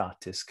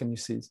pietatis. Can you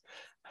see?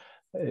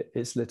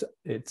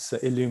 It's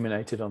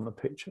illuminated on the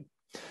picture.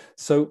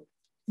 So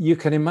you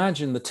can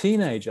imagine the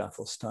teenage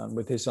Athelstan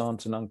with his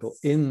aunt and uncle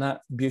in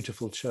that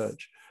beautiful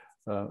church,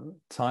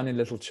 tiny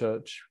little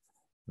church,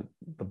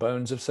 the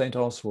bones of St.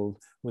 Oswald,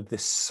 with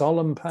this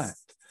solemn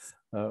pact,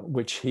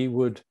 which he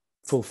would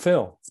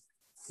fulfill.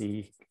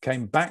 He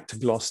came back to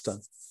Gloucester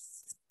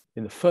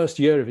in the first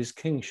year of his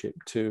kingship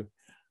to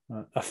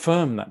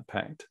affirm that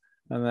pact.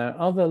 And there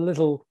are other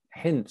little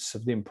hints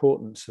of the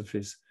importance of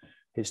his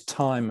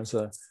time as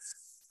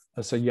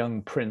a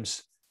young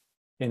prince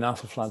in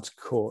Æthelflæd's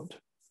court.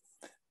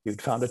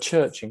 He'd found a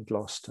church in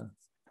Gloucester.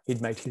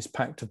 He'd made his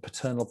pact of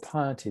paternal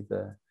piety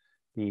there.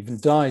 He even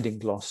died in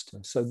Gloucester.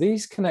 So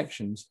these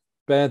connections,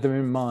 bear them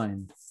in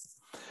mind.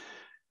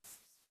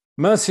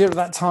 Mercia at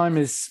that time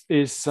is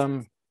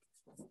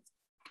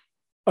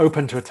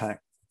open to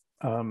attack.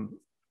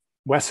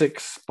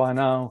 Wessex, by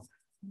now,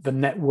 the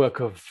network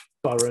of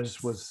boroughs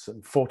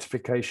and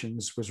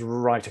fortifications was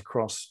right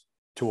across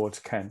towards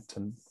Kent,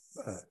 and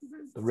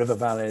the river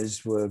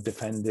valleys were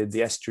defended,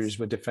 the estuaries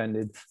were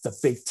defended, the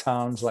big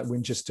towns like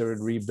Winchester had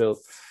rebuilt.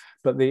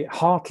 But the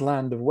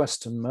heartland of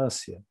Western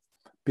Mercia,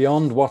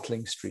 beyond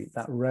Watling Street,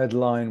 that red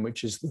line,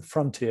 which is the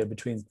frontier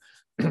between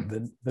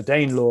the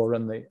Danelaw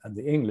and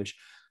the English,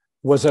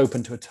 was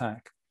open to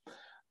attack.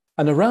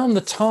 And around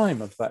the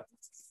time of that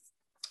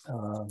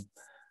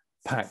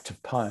pact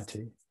of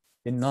piety,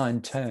 in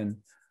 910,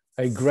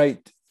 a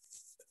great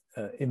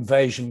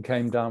invasion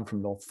came down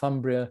from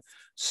Northumbria,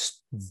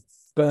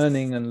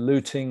 burning and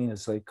looting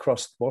as they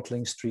crossed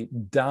Watling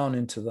Street down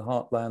into the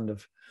heartland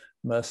of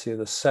Mercia,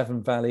 the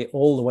Severn Valley,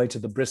 all the way to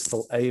the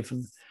Bristol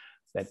Avon,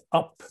 then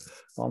up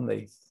on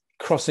the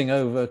crossing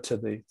over to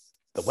the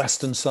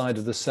western side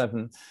of the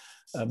Severn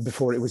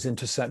before it was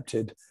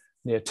intercepted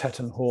near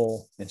Tetton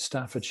Hall in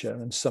Staffordshire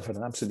and suffered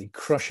an absolutely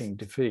crushing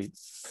defeat.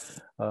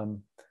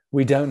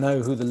 We don't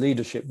know who the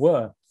leadership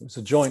were. It was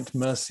a joint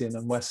Mercian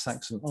and West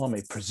Saxon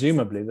army.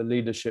 Presumably the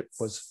leadership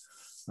was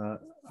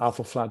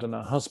Æthelflæd and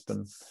her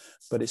husband,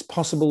 but it's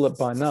possible that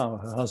by now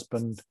her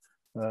husband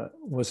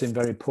was in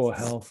very poor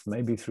health,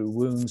 maybe through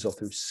wounds or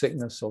through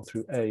sickness or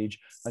through age,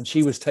 and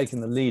she was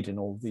taking the lead in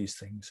all these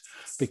things.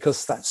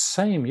 Because that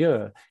same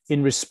year,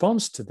 in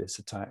response to this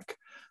attack,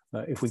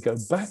 if we go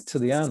back to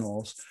the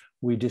annals,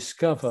 we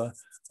discover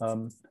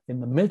in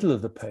the middle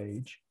of the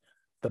page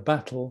the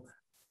battle.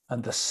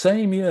 And the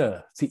same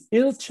year, the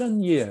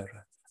Ilchan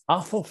year,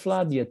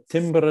 Æthelflæd ye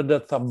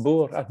timbrede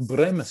Thabor at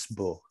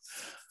Bremesburg.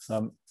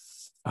 Her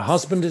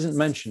husband isn't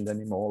mentioned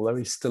anymore, although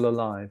he's still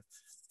alive.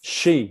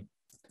 She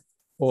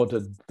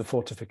ordered the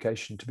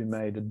fortification to be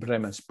made at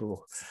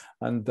Bremesburg.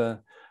 And the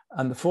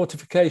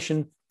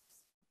fortification,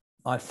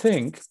 I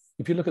think,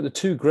 if you look at the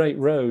two great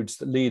roads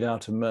that lead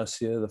out of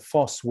Mercia, the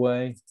Fosse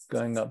Way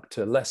going up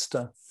to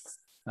Leicester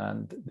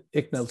and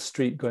Icknield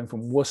Street going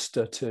from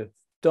Worcester to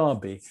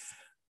Derby,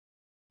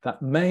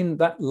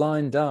 that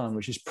line down,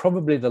 which is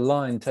probably the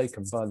line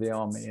taken by the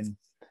army in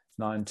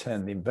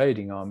 910, the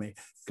invading army,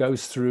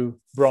 goes through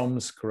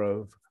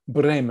Bromsgrove,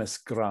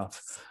 Bremesgraf.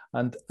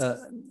 And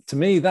to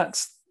me,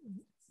 that's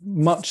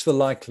much the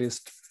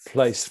likeliest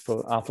place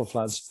for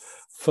Æthelflæd's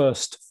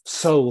first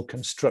sole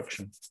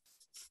construction.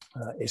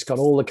 It's got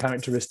all the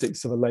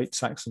characteristics of a late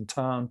Saxon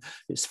town.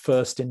 It's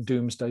first in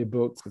Domesday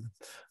Book with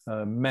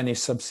many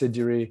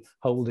subsidiary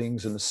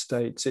holdings and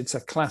estates. It's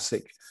a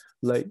classic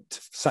late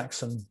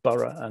Saxon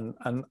borough,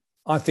 and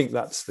I think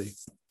that's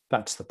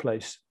the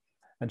place.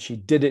 And she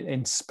did it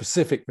in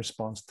specific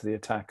response to the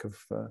attack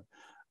of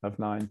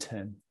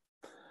 910.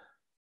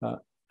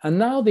 And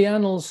now the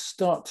annals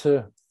start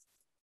to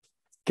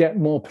get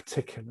more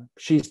particular.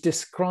 She's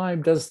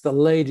described as the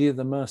Lady of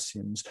the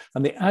Mercians,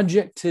 and the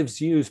adjectives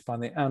used by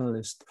the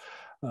annalist,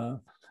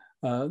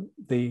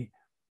 the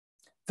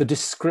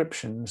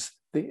descriptions,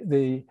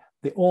 the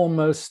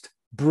almost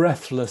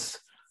breathless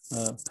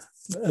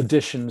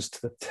additions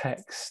to the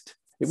text.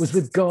 It was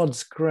with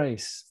God's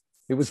grace.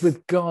 It was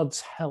with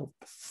God's help.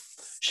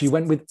 She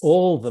went with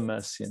all the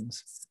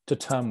Mercians to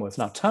Tamworth.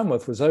 Now,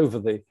 Tamworth was over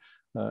the,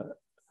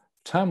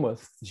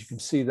 Tamworth, as you can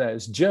see there,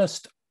 is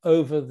just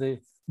over the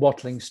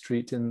Watling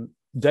Street in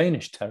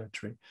Danish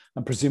territory,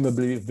 and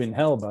presumably have been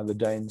held by the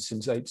Danes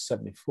since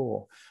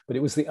 874. But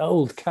it was the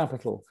old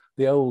capital,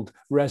 the old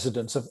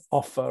residence of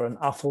Offa and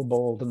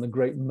Æthelflæd and the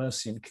great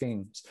Mercian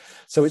kings.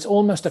 So it's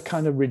almost a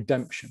kind of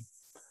redemption.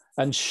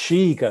 And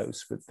she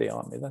goes with the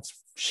army.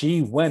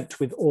 She went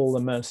with all the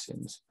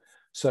Mercians.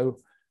 So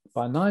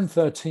by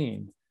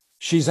 913,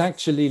 she's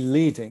actually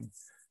leading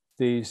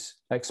these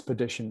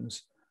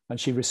expeditions, and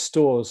she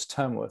restores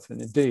Tamworth.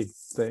 And indeed,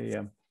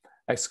 the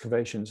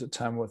excavations at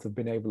Tamworth have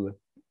been able to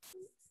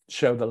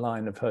show the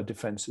line of her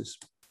defenses.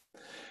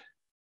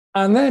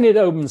 And then it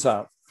opens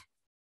up.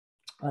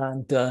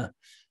 And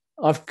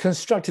I've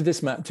constructed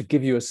this map to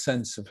give you a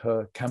sense of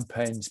her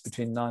campaigns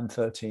between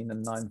 913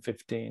 and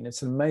 915.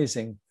 It's an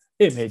amazing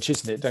image,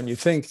 isn't it? Don't you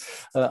think?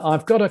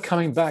 I've got her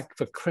coming back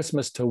for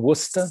Christmas to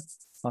Worcester.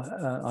 But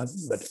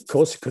of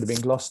course, it could have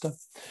been Gloucester.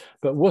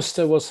 But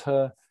Worcester was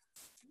her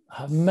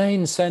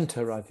main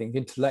centre, I think,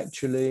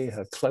 intellectually,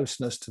 her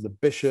closeness to the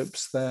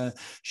bishops there.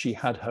 She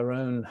had her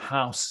own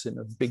house in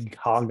a big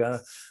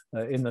haga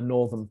in the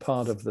northern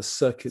part of the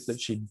circuit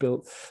that she'd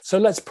built. So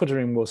let's put her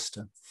in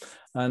Worcester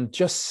and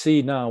just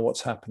see now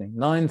what's happening.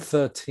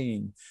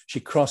 913, she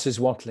crosses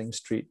Watling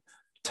Street,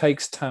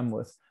 takes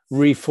Tamworth,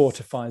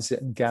 refortifies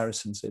it and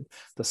garrisons it.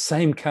 The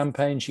same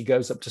campaign, she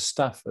goes up to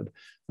Stafford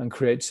and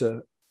creates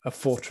a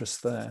fortress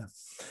there.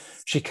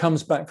 She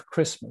comes back for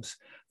Christmas.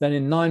 Then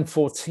in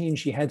 914,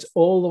 she heads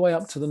all the way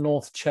up to the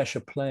North Cheshire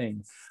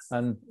Plain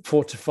and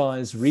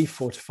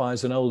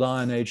refortifies an old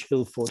Iron Age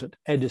hill fort at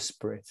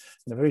Eldest,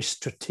 in a very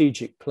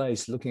strategic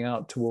place looking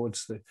out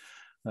towards the,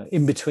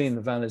 in between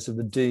the valleys of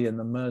the Dee and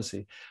the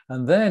Mersey.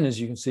 And then, as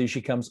you can see,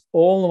 she comes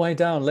all the way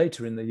down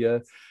later in the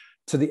year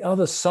to the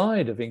other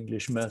side of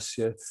English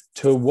Mercia,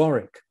 to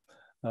Warwick,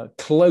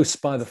 close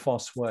by the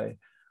Fosse Way,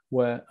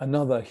 where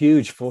another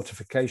huge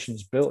fortification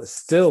is built. It's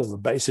still the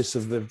basis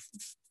of the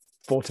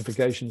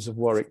fortifications of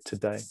Warwick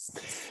today.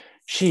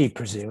 She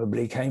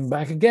presumably came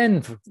back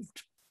again for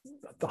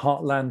the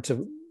heartland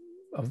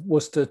of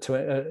Worcester,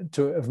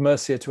 of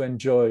Mercia, to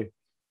enjoy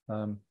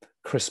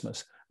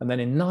Christmas. And then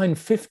in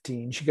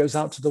 915, she goes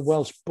out to the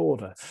Welsh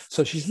border.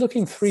 So she's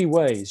looking three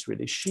ways,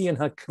 really. She and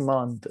her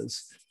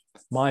commanders,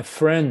 my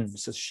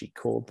friends, as she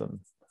called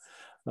them,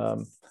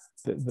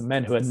 the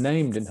men who are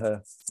named in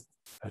her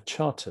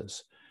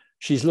charters.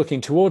 She's looking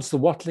towards the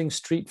Watling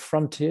Street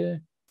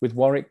frontier with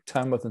Warwick,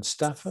 Tamworth and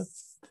Stafford.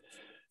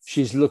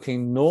 She's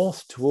looking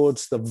north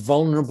towards the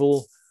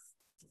vulnerable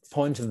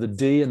point of the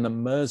Dee and the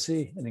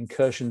Mersey and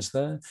incursions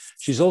there.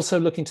 She's also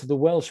looking to the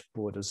Welsh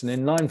borders. And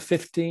in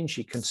 915,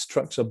 she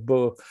constructs a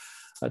burgh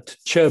at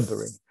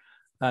Cherbury.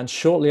 And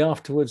shortly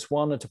afterwards,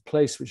 one at a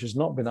place which has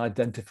not been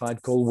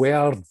identified called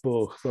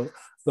Weardburg,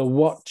 the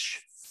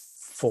Watch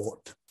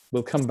Fort.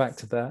 We'll come back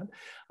to that.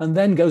 And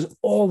then goes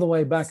all the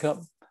way back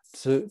up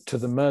to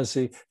the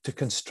Mersey to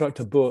construct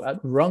a burgh at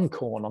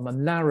Runcorn on the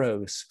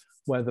Narrows,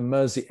 where the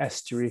Mersey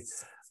estuary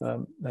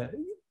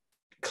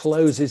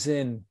closes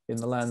in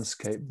the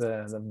landscape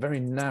there, the very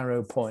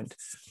narrow point.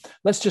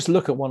 Let's just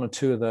look at one or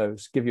two of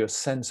those, give you a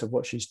sense of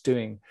what she's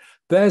doing.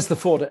 There's the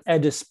fort at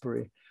Eldest,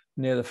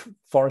 near the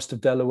Forest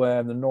of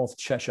Delaware and the North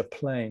Cheshire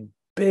Plain.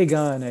 Big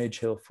Iron Age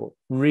hill fort,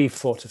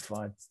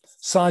 refortified,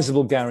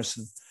 sizable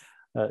garrison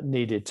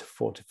needed to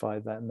fortify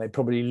that, and they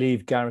probably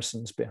leave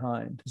garrisons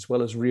behind, as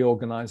well as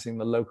reorganizing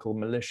the local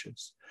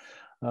militias.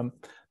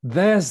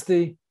 There's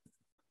the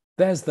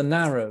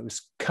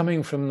Narrows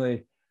coming from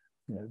the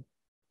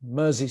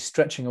Mersey,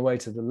 stretching away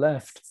to the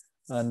left,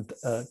 and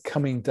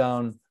coming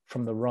down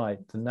from the right,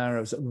 the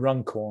Narrows at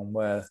Runcorn,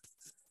 where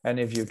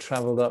any of you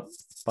traveled up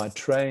by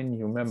train,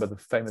 you remember the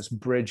famous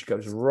bridge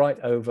goes right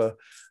over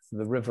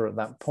the river at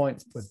that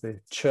point, with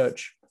the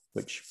church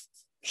which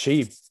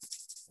she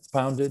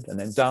founded and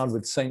endowed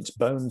with saints'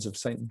 bones of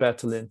St.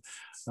 Bertolin,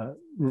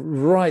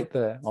 right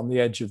there on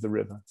the edge of the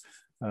river.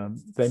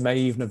 They may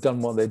even have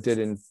done what they did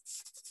in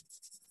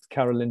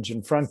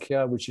Carolingian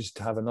Francia, which is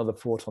to have another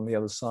fort on the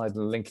other side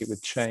and link it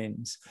with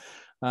chains.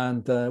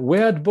 And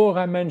Weardburg,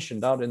 I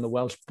mentioned, out in the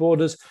Welsh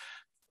borders.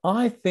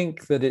 I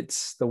think that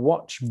it's the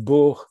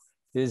Watchburg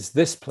is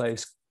this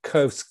place,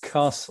 Coast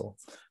Castle,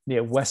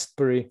 near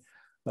Westbury,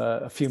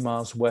 a few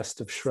miles west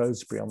of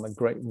Shrewsbury on the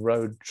Great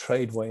Road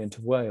tradeway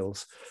into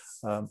Wales.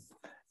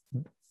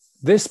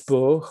 This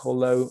burgh,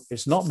 although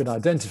it's not been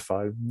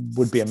identified,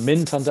 would be a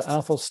mint under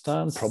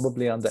Athelstan,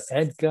 probably under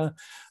Edgar.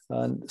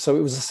 And so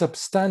it was a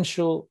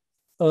substantial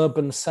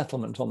urban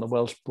settlement on the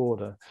Welsh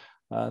border.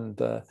 And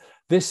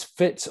this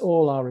fits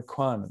all our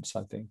requirements,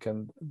 I think.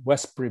 And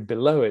Westbury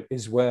below it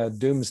is where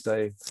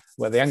Domesday,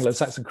 where the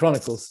Anglo-Saxon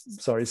Chronicles,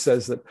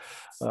 says that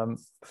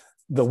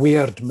the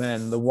weird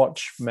men, the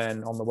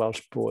watchmen on the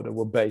Welsh border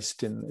were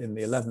based in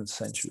the 11th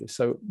century.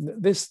 So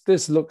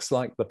this looks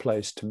like the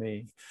place to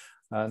me.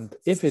 And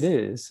if it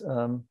is,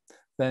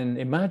 then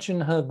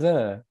imagine her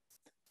there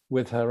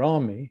with her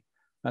army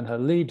and her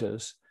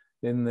leaders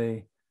in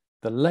the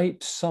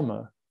late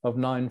summer of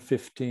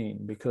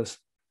 915, because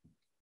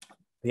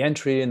the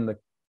entry in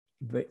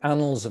the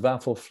Annals of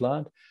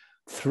Æthelflæd,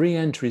 3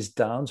 entries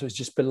down, so it's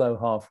just below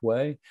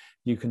halfway,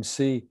 you can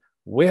see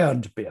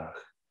Weirdbuch,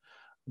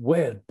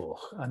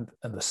 and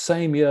the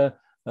same year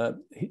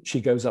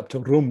she goes up to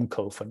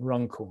Rumkof and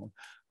Runcorn,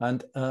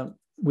 and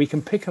we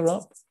can pick her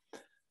up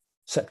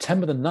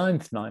September the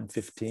 9th,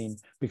 915,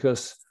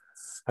 because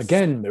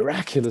again,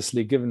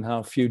 miraculously, given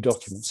how few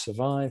documents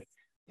survive,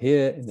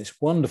 here in this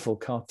wonderful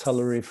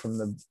cartulary from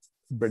the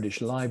British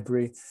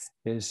Library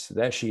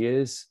there she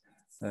is,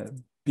 a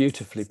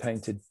beautifully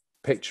painted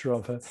picture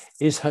of her,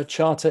 is her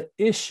charter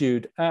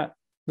issued at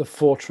the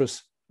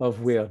fortress of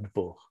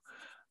Weirdbuch.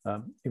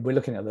 We're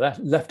looking at the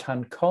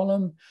left-hand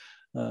column,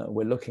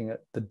 we're looking at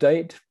the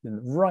date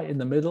right in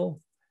the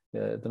middle,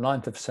 the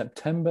 9th of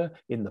September,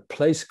 in the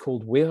place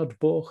called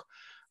Weirdbuch,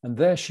 and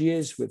there she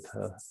is with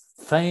her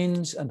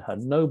thanes and her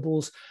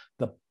nobles.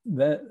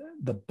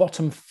 The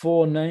bottom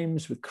 4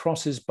 names with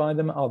crosses by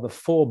them are the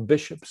 4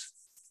 bishops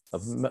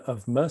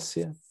of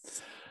Mercia.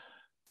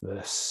 The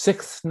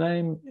 6th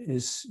name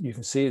is, you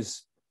can see,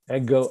 is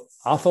Ego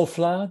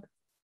Æthelflæd,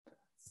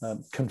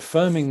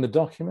 confirming the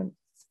document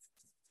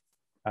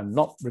and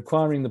not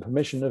requiring the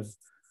permission of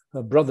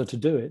her brother to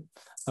do it.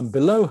 And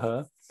below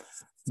her,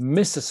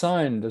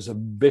 misassigned as a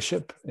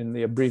bishop in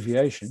the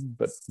abbreviation,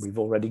 but we've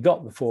already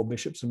got the 4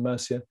 bishops of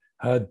Mercia,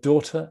 her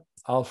daughter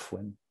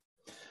Alfwyn,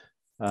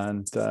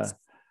 and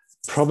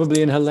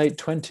probably in her late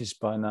 20s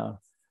by now,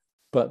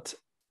 but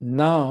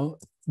now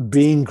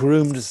being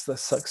groomed as the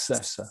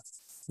successor,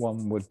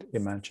 one would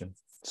imagine.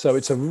 So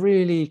it's a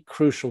really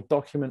crucial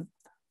document,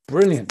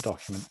 brilliant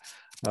document.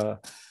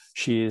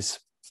 She is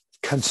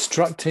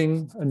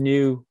constructing a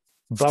new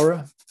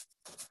borough.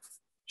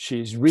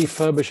 She's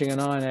refurbishing an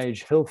Iron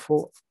Age hill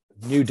fort,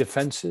 new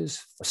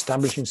defenses,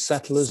 establishing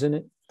settlers in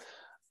it,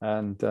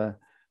 and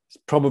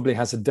probably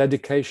has a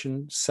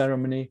dedication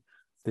ceremony.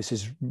 This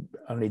is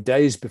only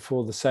days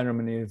before the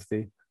ceremony of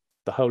the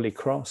Holy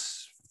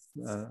Cross,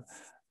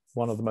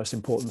 one of the most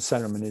important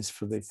ceremonies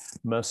for the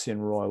Mercian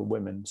royal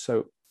women.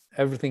 So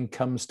everything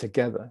comes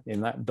together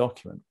in that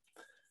document.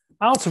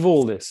 Out of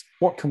all this,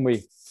 what can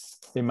we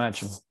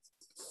imagine?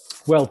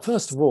 Well,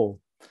 first of all,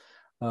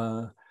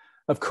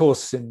 of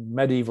course, in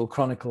medieval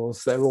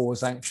chronicles, they're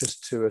always anxious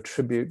to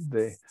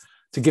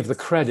give the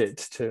credit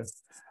to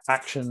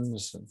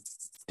actions and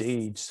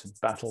deeds and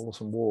battles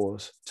and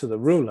wars to the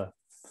ruler.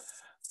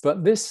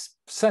 But this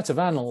set of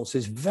annals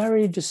is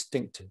very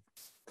distinctive.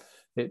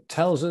 It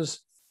tells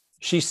us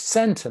she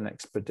sent an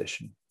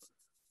expedition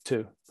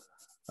to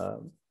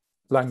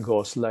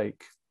Llangors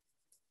Lake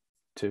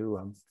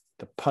to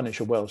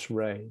punish a Welsh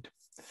raid.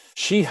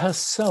 She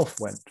herself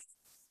went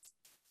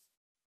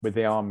with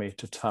the army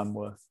to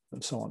Tamworth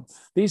and so on.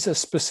 These are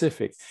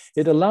specific.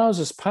 It allows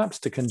us perhaps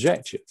to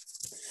conjecture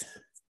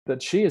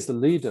that she, as the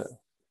leader,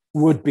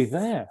 would be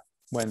there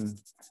when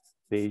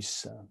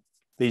these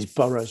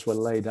boroughs were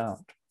laid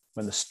out,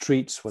 when the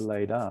streets were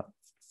laid out.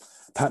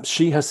 Perhaps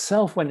she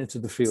herself went into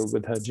the field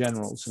with her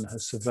generals and her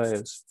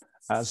surveyors,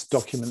 as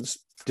documents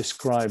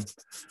describe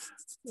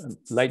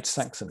late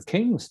Saxon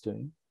kings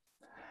doing.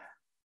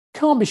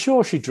 Can't be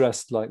sure she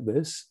dressed like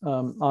this.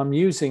 I'm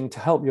using, to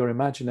help your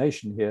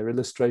imagination here,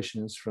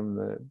 illustrations from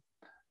the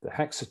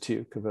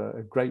Hexateuch of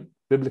a great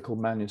biblical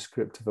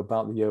manuscript of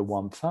about the year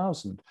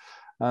 1000.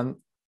 And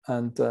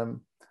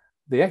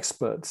the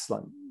experts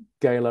like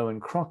Galo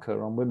and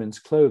Crocker on women's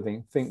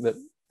clothing think that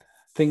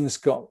things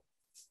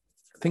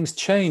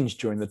changed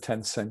during the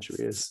 10th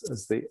century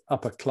as the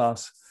upper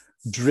class,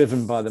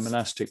 driven by the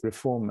monastic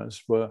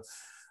reformers,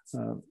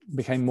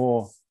 became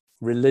more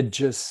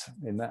religious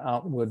in their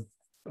outward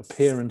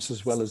appearance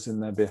as well as in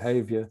their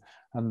behavior,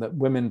 and that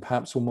women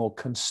perhaps were more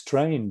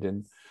constrained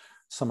in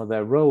some of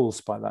their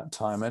roles by that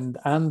time,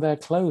 and their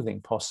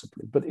clothing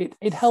possibly. But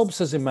it helps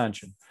us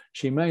imagine.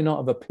 She may not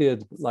have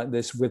appeared like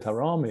this with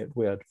her army at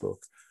Weirdbuch,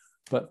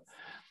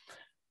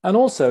 and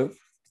also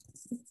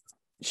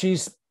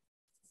she's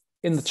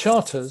in the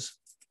charters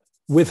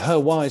with her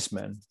wise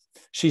men.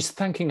 She's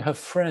thanking her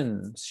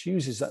friends. She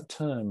uses that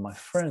term, my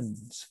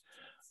friends.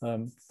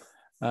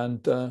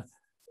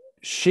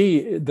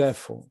 She,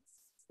 therefore,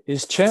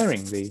 is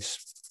chairing these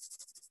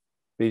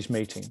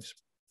meetings.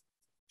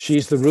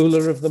 She's the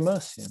ruler of the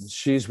Mercians.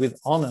 She's with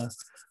honor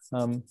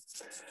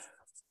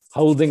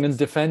holding and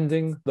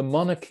defending the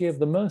monarchy of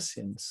the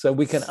Mercians. So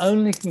we can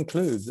only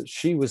conclude that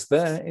she was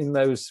there in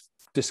those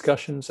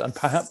discussions and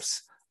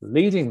perhaps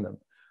leading them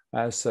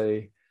as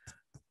a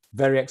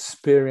very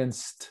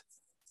experienced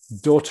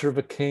daughter of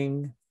a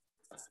king,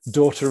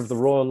 daughter of the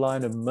royal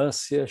line of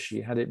Mercia.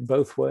 She had it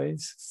both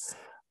ways.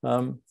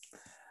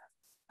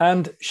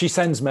 And she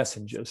sends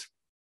messengers.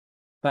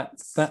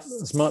 That's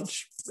as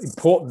much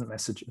important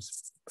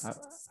messages.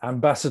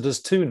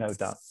 Ambassadors too, no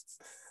doubt.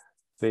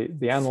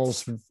 The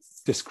annals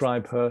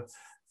describe her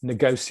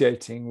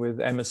negotiating with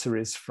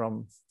emissaries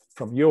from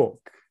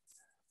York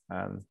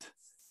and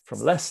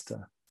from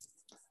Leicester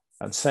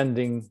and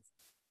sending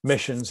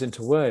missions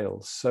into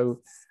Wales.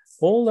 So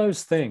all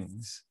those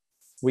things,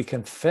 we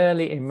can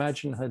fairly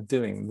imagine her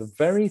doing, the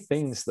very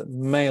things that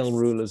male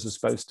rulers are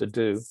supposed to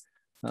do.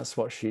 That's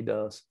what she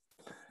does.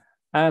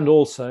 And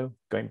also,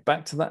 going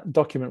back to that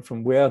document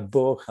from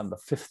Weerdburg and the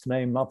fifth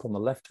name up on the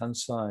left-hand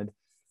side,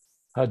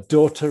 her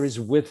daughter is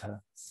with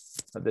her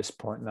at this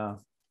point now,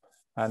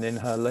 and in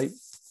her late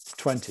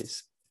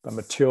 20s, a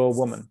mature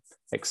woman,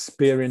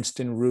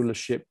 experienced in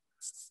rulership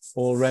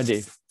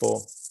already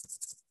for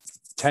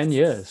 10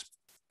 years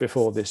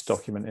before this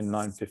document in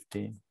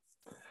 915.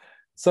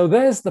 So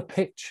there's the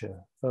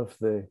picture of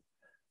the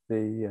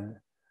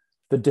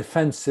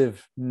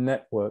defensive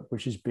network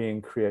which is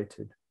being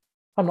created.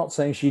 I'm not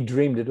saying she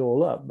dreamed it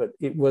all up, but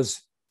it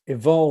was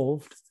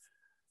evolved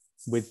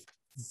with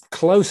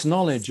close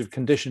knowledge of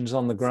conditions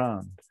on the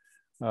ground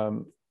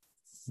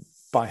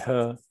by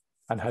her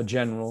and her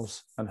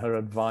generals and her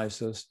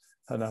advisors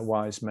and her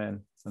wise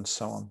men and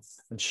so on.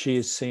 And she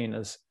is seen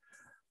as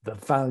the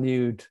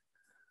valued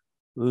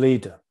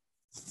leader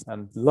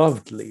and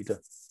loved leader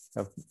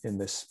in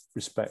this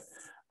respect.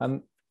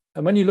 And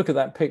when you look at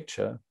that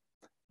picture,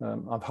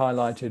 I've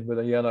highlighted with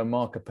a yellow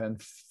marker pen,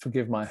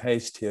 forgive my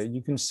haste here,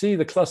 you can see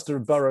the cluster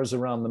of boroughs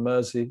around the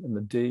Mersey and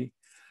the Dee,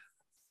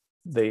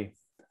 the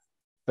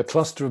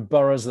cluster of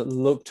boroughs that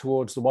look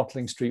towards the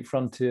Watling Street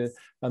frontier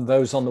and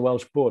those on the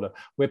Welsh border.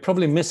 We're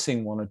probably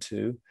missing one or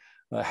two.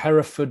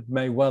 Hereford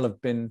may well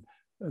have been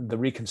the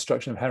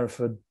reconstruction of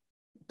Hereford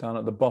down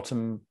at the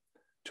bottom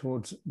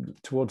towards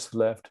the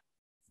left,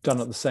 done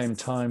at the same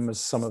time as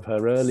some of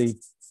her early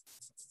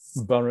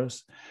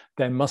boroughs.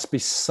 There must be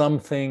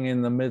something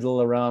in the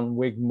middle around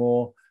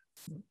Wigmore,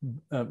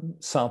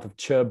 south of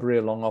Cherbury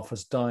along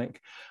Offa's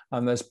Dyke,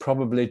 and there's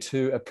probably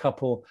a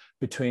couple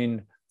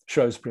between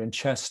Shrewsbury and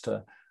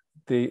Chester.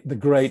 The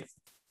great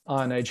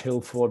Iron Age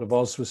hill fort of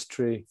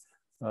Oswestry,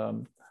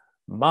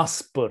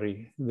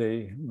 Masbury,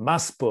 the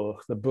Masburg,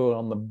 the boor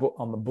on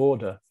the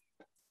border,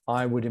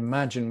 I would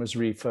imagine was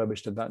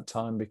refurbished at that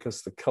time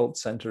because the cult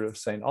centre of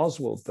St.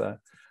 Oswald there,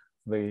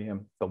 the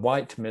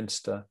White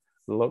Minster,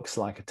 looks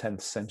like a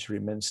 10th century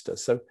minster.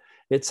 So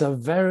it's a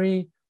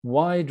very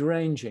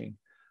wide-ranging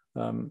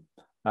and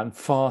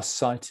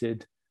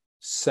far-sighted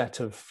set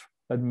of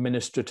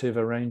administrative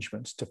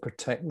arrangements to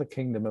protect the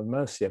kingdom of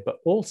Mercia, but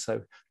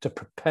also to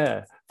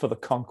prepare for the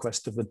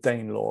conquest of the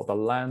Danelaw, the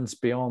lands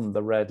beyond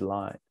the Red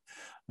Line.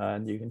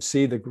 And you can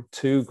see the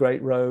two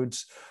great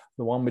roads,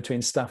 the one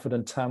between Stafford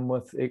and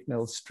Tamworth,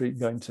 Icknield Street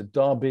going to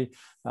Derby,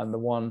 and the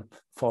one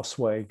Fosse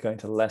Way going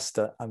to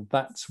Leicester. And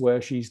that's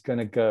where she's going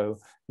to go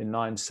in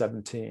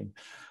 917.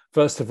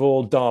 First of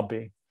all,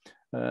 Derby,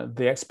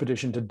 the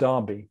expedition to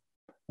Derby.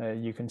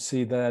 You can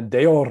see there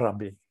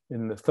Deorabi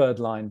in the third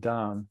line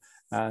down,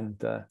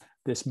 and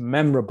this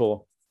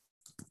memorable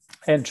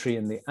entry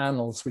in the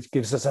annals, which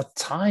gives us a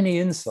tiny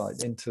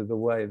insight into the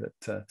way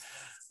that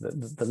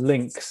the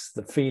links,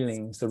 the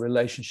feelings, the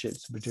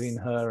relationships between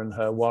her and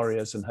her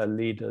warriors and her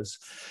leaders.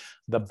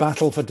 The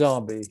battle for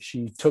Derby.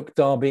 She took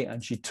Derby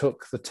and she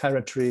took the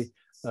territory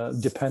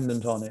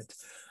dependent on it.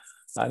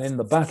 And in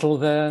the battle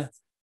there,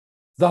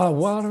 there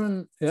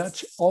waren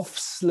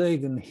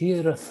afslagen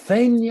here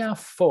Thania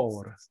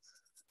 4,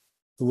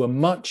 who were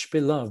much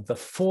beloved. The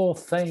 4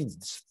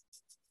 thanes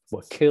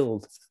were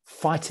killed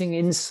fighting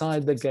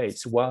inside the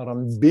gates.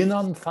 Waren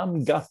binnen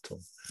fam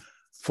gattum,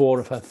 4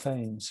 of her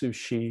thanes who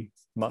she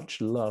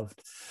much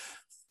loved.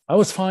 I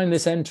always find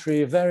this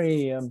entry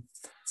very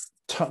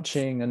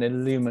touching and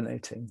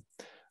illuminating.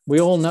 We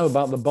all know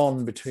about the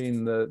bond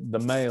between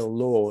the male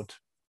lord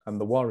and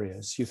the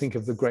warriors. You think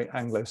of the great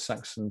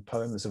Anglo-Saxon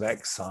poems of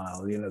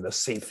exile, you know, the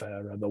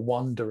seafarer, the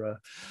wanderer,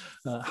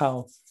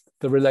 how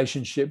the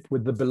relationship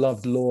with the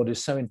beloved lord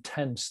is so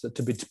intense that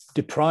to be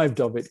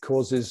deprived of it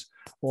causes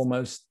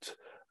almost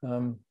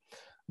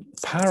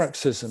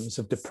paroxysms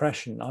of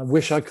depression. I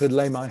wish I could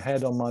lay my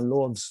head on my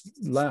lord's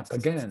lap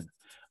again.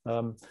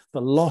 The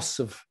loss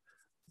of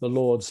the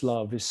Lord's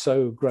love is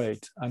so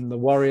great, and the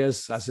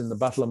warriors, as in the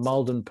Battle of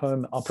Malden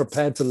poem, are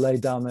prepared to lay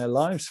down their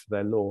lives for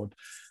their Lord.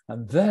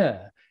 And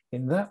there,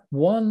 in that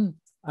one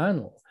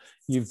annal,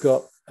 you've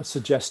got a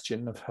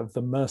suggestion of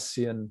the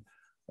Mercian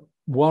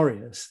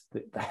warriors,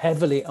 the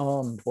heavily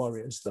armed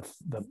warriors,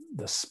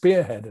 the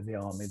spearhead of the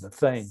army, the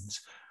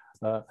thanes,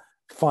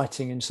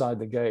 fighting inside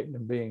the gate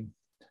and being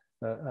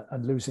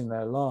and losing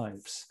their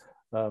lives.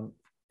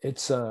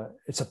 It's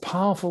a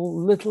powerful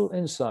little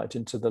insight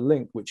into the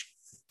link which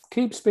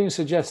keeps being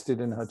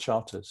suggested in her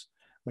charters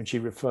when she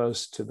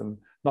refers to them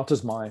not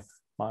as my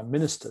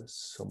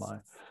ministers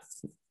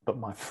but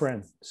my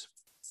friends.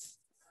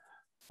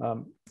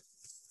 And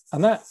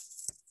that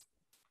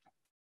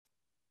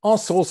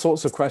asks all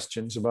sorts of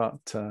questions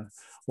about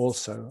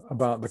also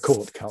about the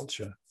court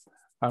culture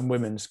and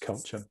women's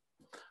culture.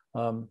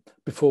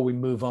 before we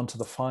move on to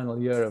the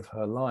final year of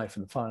her life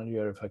and the final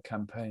year of her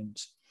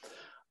campaigns.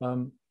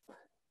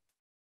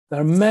 There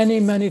are many,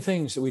 many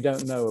things that we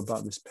don't know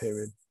about this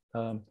period.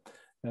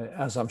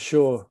 As I'm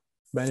sure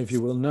many of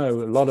you will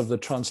know, a lot of the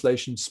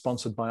translations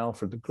sponsored by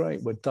Alfred the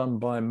Great were done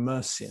by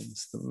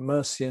Mercians. The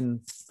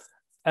Mercian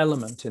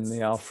element in the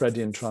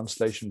Alfredian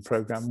translation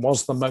program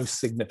was the most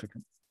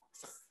significant.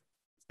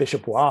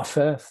 Bishop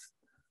Warfirth,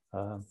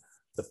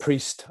 the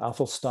priest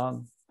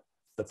Athelstan,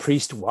 the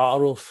priest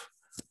Warulf,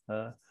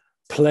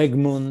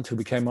 Plegmund, who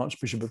became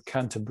Archbishop of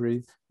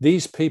Canterbury.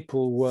 These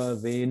people were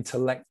the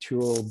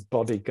intellectual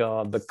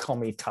bodyguard, the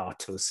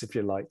comitatus, if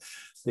you like,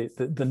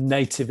 the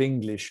native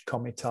English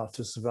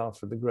comitatus of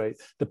Alfred the Great,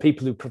 the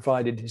people who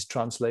provided his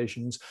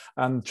translations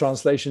and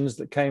translations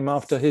that came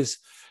after his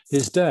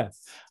death,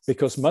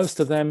 because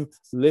most of them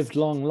lived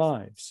long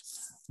lives.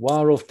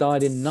 Warulf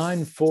died in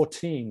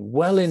 914,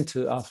 well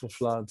into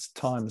Æthelflæd's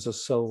time as a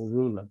sole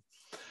ruler.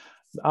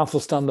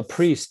 Athelstan the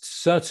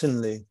priest,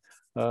 certainly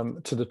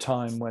to the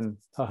time when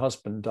her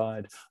husband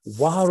died.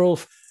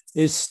 Warulf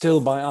is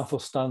still by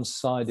Athelstan's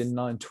side in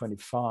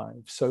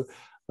 925. So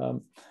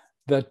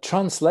the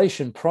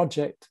translation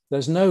project,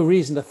 there's no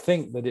reason to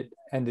think that it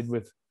ended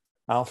with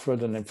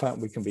Alfred, and in fact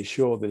we can be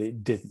sure that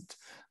it didn't.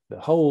 The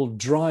whole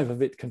drive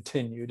of it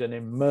continued, and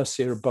in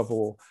Mercia above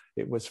all,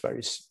 it was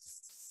very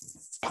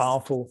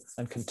powerful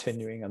and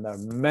continuing, and there are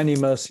many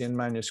Mercian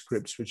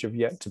manuscripts which have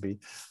yet to be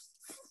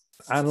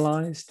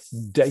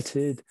analysed,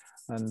 dated,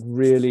 and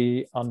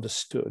really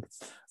understood.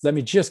 Let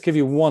me just give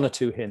you one or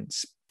two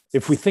hints.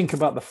 If we think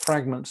about the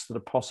fragments that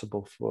are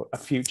possible for a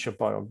future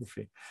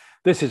biography,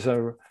 this is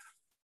a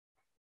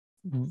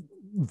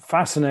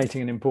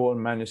fascinating and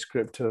important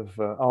manuscript of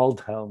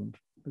Aldhelm,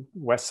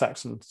 West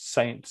Saxon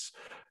saints,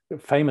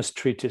 famous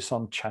treatise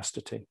on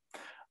chastity.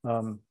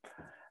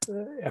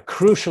 A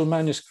crucial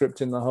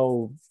manuscript in the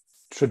whole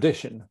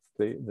tradition,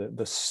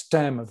 the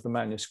stem of the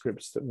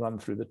manuscripts that run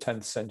through the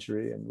 10th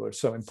century and were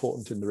so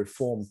important in the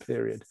Reform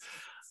period.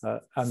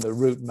 And the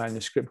root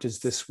manuscript is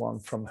this one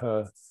from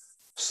her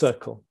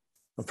circle,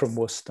 from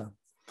Worcester.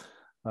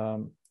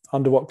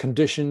 Under what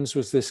conditions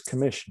was this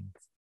commissioned?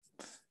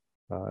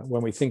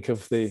 When we think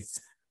of the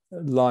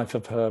life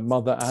of her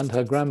mother and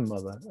her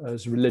grandmother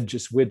as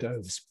religious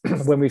widows,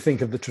 when we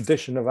think of the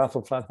tradition of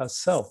Æthelflæd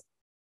herself,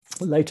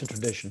 later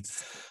tradition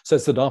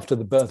says that after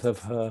the birth of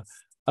her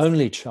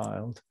only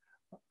child,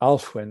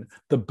 Alfwin,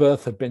 the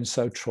birth had been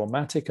so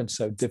traumatic and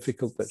so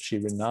difficult that she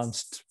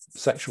renounced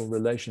sexual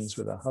relations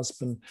with her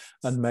husband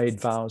and made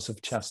vows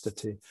of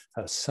chastity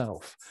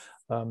herself.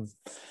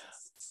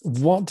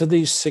 What do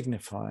these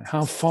signify?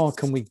 How far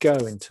can we go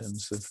in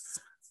terms of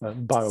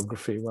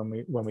biography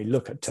when we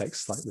look at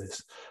texts like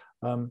this?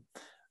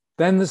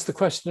 Then there's the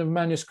question of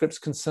manuscripts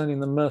concerning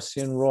the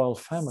Mercian royal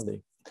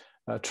family.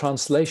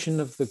 Translation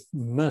of the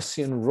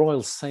Mercian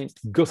royal saint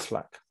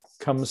Guthlac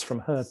comes from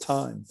her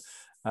time,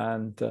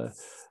 and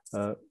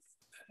a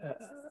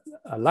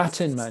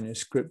Latin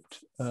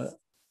manuscript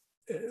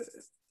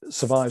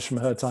survives from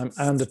her time,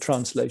 and a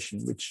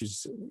translation, which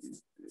is,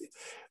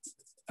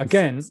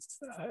 again,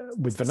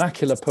 with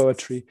vernacular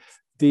poetry,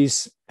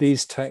 these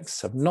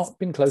texts have not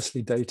been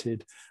closely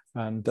dated,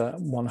 and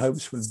one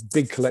hopes with a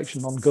big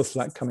collection on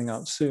Guthlac coming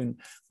out soon,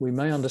 we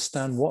may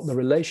understand what the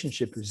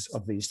relationship is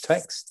of these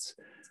texts,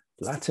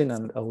 Latin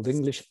and Old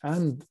English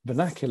and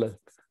vernacular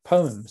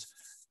poems.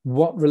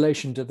 What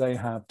relation do they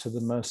have to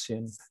the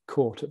Mercian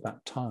court at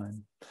that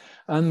time?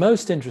 And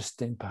most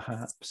interesting,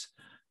 perhaps,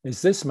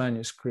 is this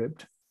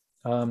manuscript,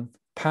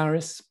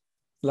 Paris,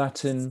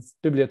 Latin,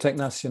 Bibliothèque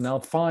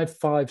Nationale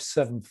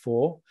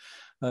 5574,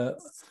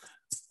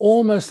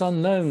 almost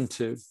unknown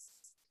to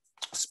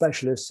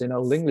specialists in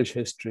Old English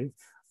history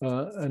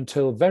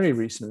until very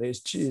recently.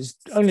 It's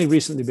only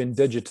recently been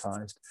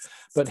digitized.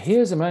 But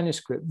here's a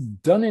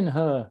manuscript done in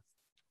her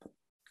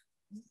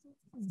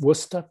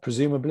Worcester,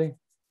 presumably,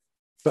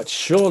 but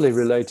surely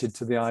related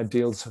to the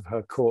ideals of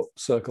her court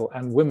circle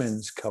and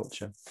women's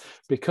culture,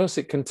 because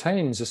it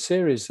contains a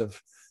series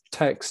of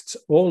texts,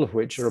 all of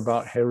which are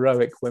about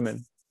heroic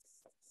women,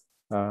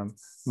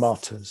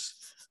 martyrs,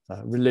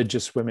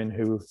 religious women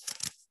who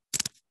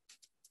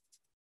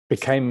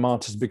became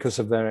martyrs because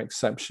of their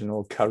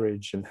exceptional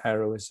courage and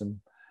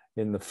heroism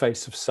in the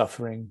face of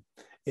suffering,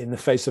 in the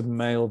face of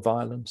male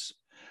violence.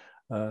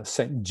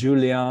 Saint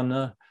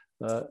Juliana,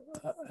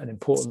 an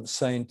important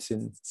saint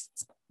in,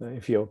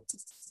 if you're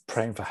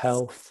praying for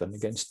health and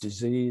against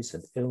disease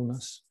and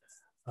illness.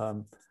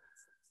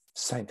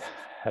 Saint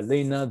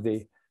Helena,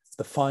 the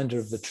finder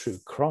of the true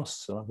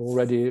cross. And I've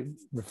already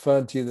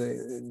referred to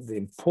the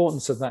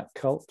importance of that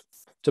cult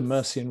to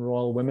Mercian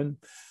royal women,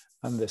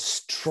 and the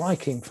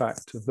striking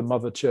fact of the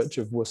Mother Church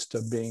of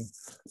Worcester being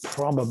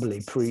probably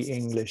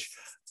pre-English,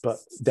 but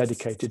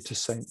dedicated to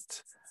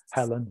Saint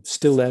Helen,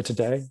 still there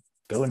today.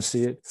 Go and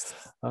see it.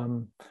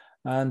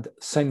 And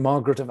Saint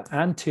Margaret of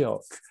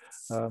Antioch,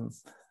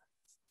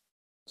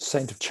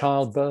 saint of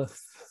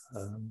childbirth.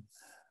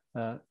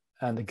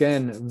 And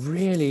again,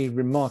 really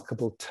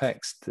remarkable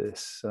text,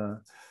 this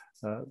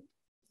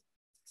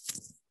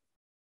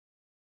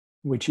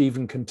which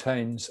even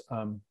contains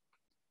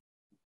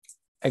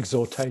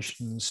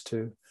exhortations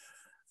to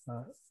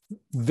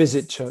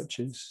visit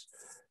churches,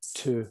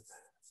 to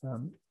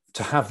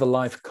have the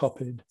life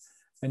copied.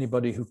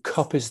 Anybody who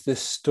copies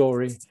this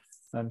story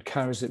and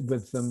carries it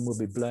with them will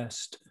be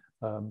blessed.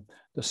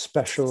 The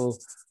special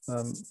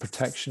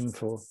protection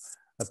for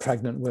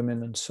pregnant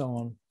women and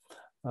so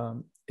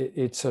on.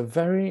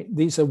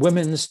 These are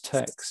women's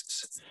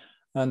texts.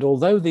 And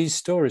although these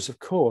stories, of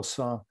course,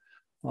 are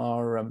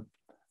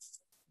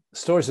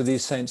stories of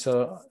these saints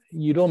are,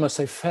 you'd almost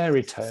say,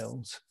 fairy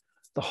tales,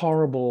 the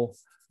horrible,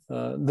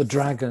 the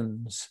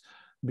dragons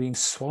being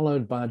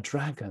swallowed by a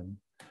dragon,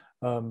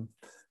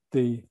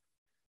 the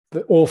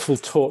awful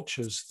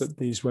tortures that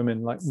these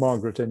women like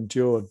Margaret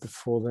endured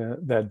before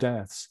their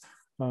deaths.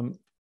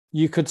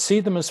 You could see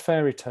them as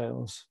fairy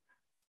tales,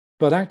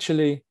 but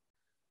actually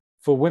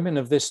for women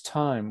of this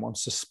time, one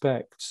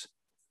suspects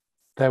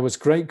there was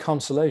great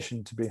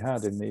consolation to be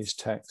had in these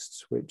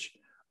texts, which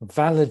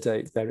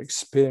validate their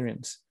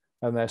experience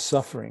and their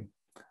suffering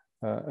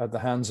at the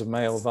hands of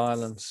male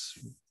violence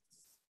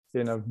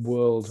in a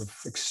world of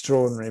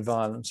extraordinary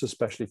violence,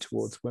 especially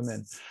towards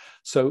women.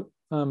 So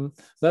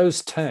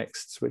those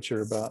texts, which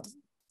are about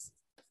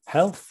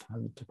health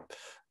and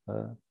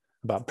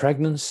about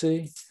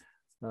pregnancy,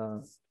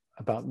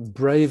 about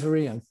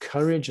bravery and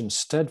courage and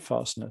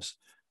steadfastness,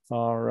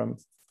 are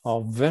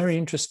very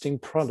interesting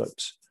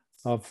products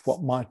of what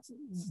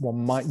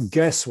one might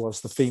guess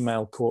was the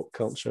female court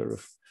culture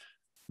of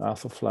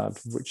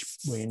Æthelflæd, which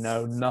we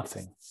know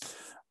nothing.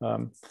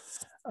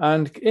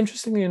 And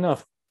interestingly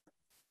enough,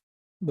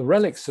 the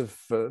relics of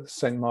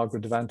Saint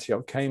Margaret of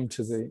Antioch came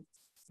to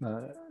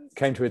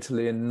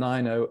Italy in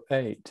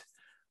 908,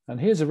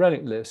 and here's a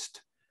relic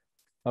list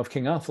of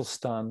King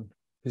Athelstan,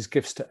 his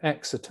gifts to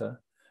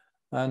Exeter,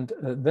 and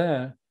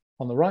there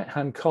on the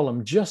right-hand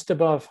column, just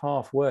above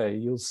halfway,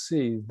 you'll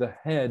see the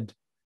head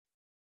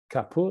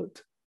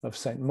caput of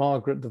Saint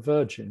Margaret the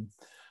Virgin,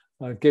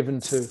 given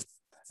to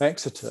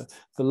Exeter.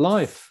 The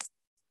life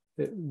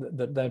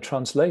that they're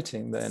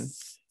translating then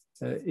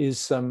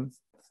is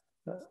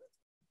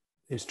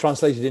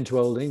translated into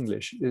Old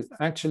English. It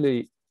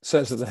actually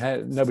says that the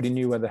head, nobody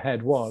knew where the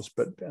head was,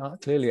 but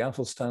clearly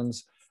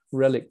Athelstan's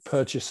relic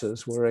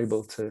purchasers were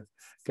able to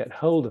get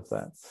hold of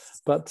that.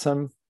 But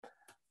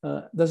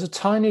there's a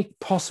tiny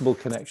possible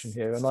connection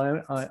here, and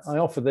I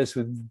offer this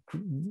with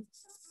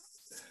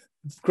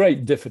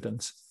great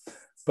diffidence.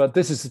 But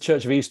this is the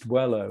Church of East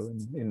Wellow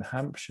in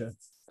Hampshire,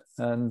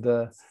 and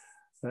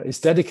it's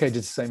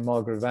dedicated to St.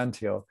 Margaret of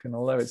Antioch. And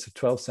although it's a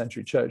 12th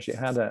century church, it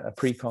had a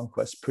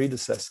pre-conquest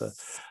predecessor.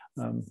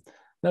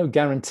 No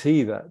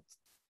guarantee that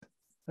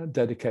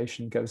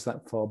dedication goes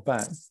that far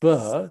back.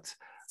 But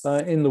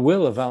in the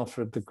will of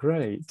Alfred the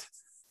Great,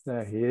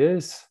 there he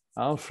is,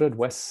 Alfred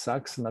West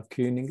Saxon of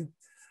König.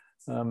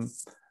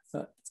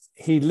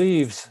 He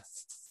leaves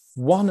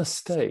one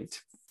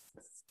estate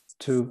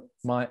to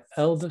my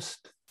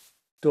eldest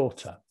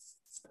daughter.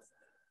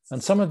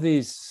 And some of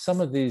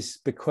these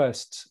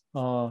bequests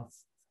are,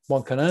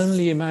 one can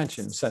only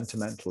imagine,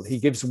 sentimental. He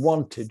gives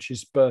Wantage,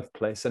 his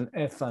birthplace, and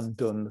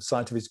Ethandun, the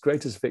site of his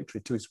greatest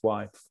victory, to his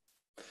wife.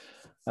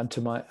 And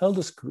to my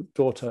eldest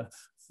daughter,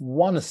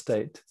 one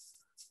estate,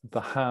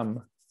 the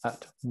Ham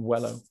at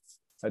Wellow,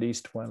 at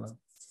East Wellow.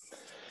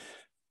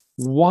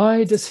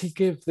 Why does he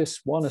give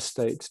this one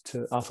estate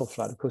to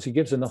Æthelflæd? Of course, he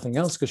gives her nothing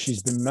else because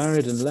she's been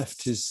married and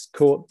left his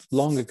court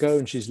long ago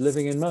and she's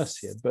living in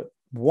Mercia. But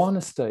one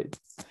estate.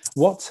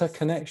 What's her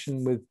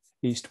connection with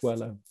East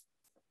Wellow?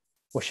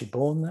 Was she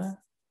born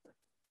there?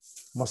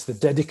 Was the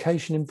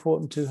dedication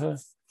important to her?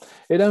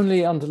 It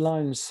only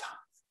underlines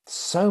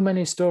so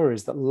many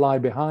stories that lie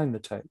behind the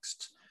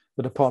texts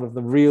that are part of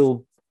the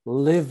real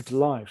lived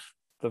life,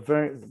 the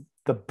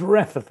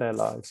breadth of their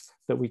lives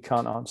that we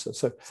can't answer.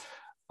 So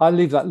I'll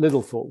leave that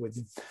little thought with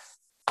you.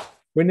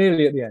 We're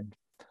nearly at the end.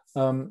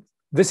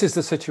 This is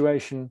the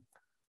situation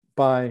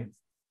by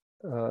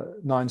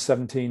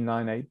 917,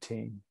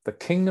 918. The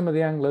kingdom of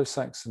the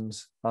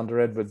Anglo-Saxons under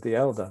Edward the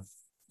Elder,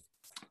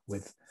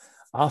 with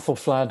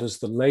Æthelflæd as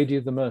the lady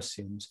of the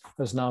Mercians,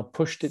 has now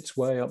pushed its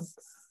way up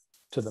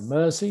to the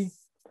Mersey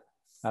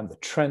and the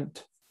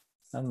Trent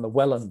and the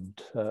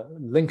Welland.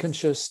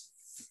 Lincolnshire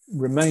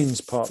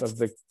remains part of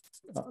the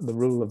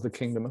rule of the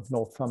kingdom of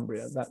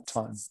Northumbria at that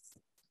time.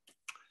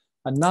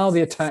 And now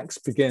the attacks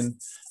begin,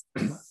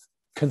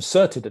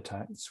 concerted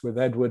attacks, with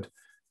Edward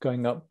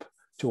going up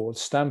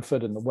towards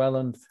Stamford and the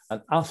Welland,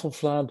 and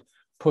Æthelflæd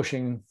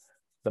pushing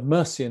the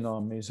Mercian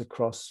armies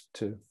across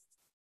to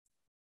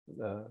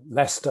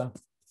Leicester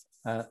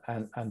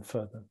and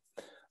further.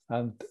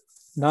 And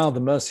now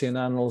the Mercian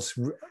annals,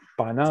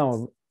 by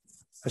now,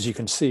 as you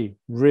can see,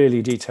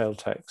 really detailed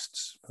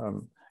texts.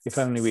 If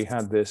only we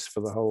had this for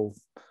the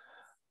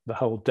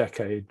whole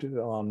decade,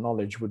 our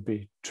knowledge would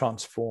be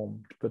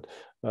transformed. But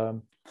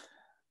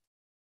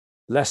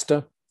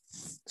Leicester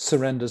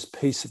surrenders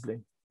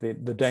peaceably, the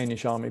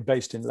Danish army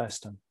based in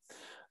Leicester.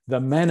 The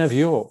men of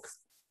York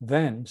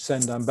then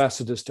send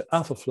ambassadors to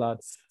Æthelflæd,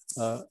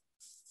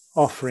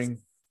 offering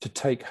to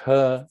take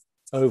her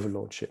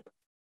overlordship.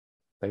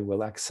 They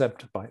will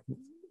accept by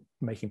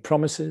making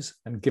promises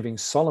and giving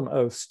solemn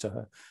oaths to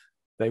her.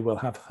 They will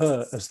have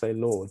her as their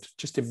Lord.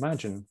 Just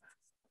imagine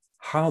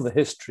how the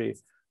history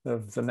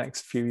of the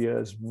next few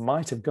years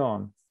might have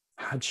gone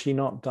had she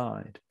not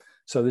died.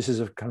 So this is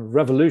a kind of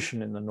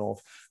revolution in the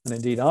north. And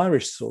indeed,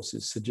 Irish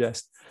sources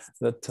suggest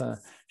that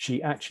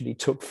she actually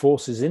took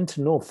forces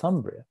into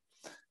Northumbria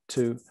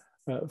to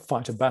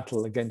fight a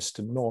battle against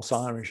a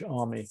Norse-Irish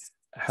army,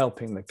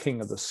 helping the King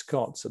of the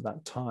Scots at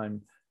that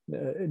time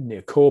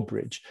near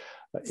Corbridge.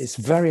 It's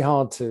very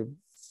hard to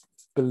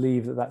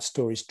believe that that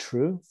story is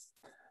true,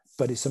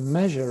 but it's a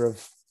measure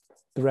of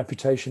the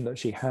reputation that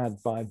she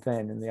had by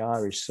then. In the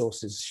Irish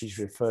sources, she's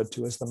referred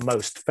to as the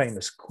most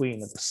famous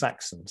queen of the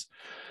Saxons.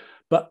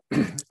 But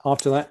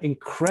after that,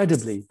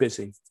 incredibly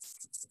busy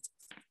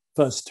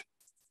first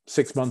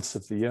 6 months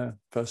of the year,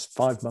 first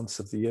 5 months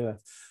of the year,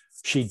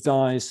 she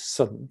dies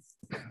suddenly.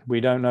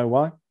 We don't know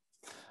why.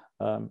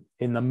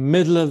 In the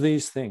middle of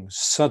these things,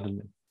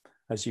 suddenly,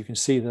 as you can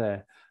see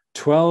there,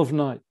 12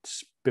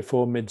 nights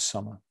before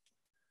midsummer,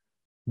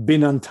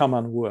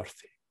 Binantaman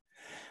worthy.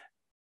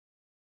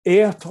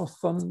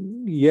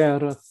 Æthelflæd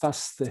yera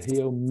thasta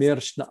heo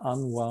mirshna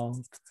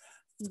anwald.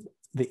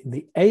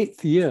 The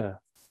 8th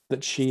year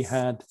that she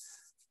had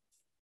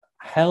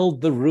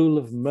held the rule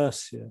of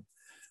Mercia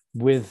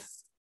with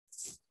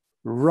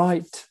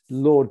right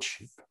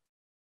lordship,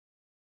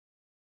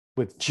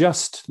 with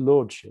just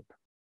lordship.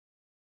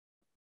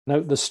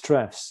 Note the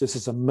stress. This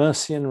is a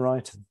Mercian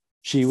writer.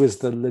 She was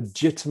the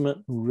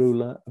legitimate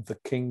ruler of the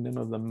kingdom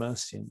of the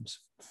Mercians.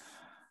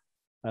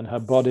 And her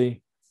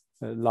body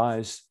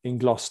lies in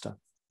Gloucester,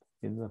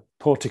 in the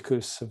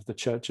porticus of the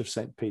Church of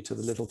St. Peter,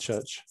 the little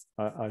church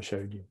I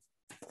showed you.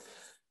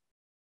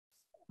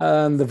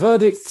 And the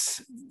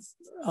verdict,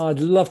 I'd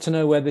love to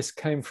know where this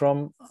came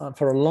from.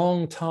 For a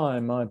long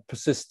time, I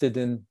persisted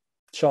in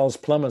Charles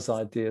Plummer's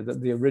idea that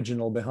the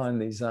original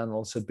behind these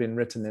annals had been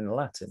written in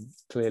Latin.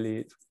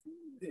 Clearly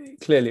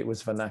it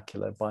was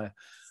vernacular by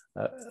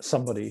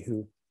somebody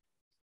who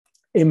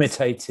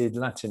imitated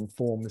Latin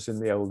forms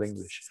in the Old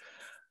English.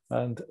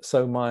 And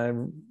so my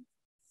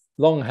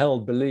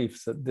long-held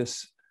belief that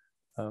this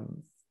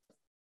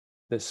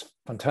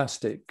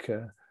fantastic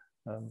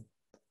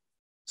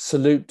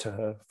salute to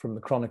her from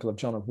the Chronicle of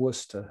John of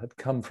Worcester had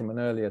come from an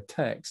earlier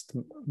text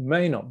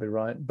may not be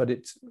right, but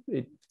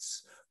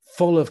it's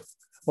full of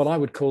what I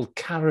would call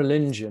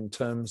Carolingian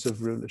terms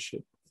of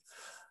rulership.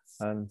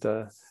 And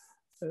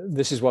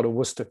this is what a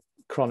Worcester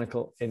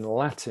Chronicle in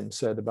Latin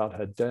said about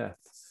her death.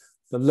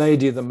 The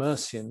Lady of the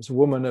Mercians,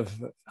 woman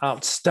of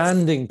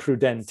outstanding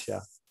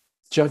prudentia,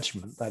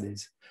 judgment that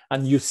is,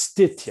 and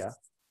justitia,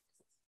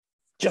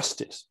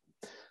 justice,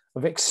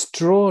 of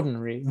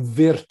extraordinary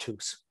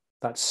virtus,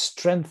 that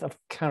strength of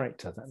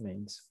character, that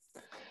means,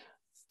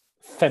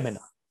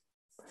 femina.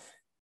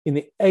 In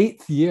the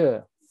 8th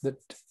year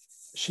that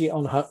she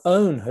on her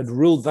own had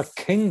ruled the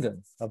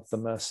kingdom of the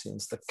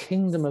Mercians,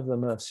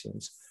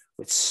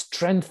 with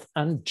strength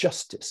and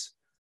justice,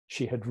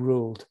 she had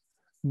ruled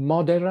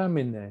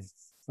moderamine,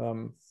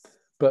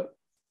 but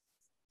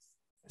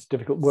it's a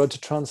difficult word to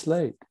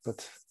translate,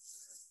 but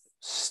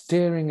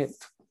steering it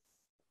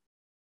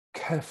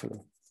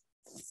carefully.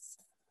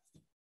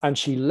 And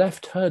she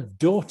left her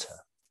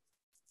daughter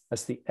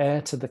as the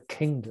heir to the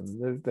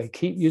kingdom. They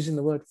keep using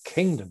the word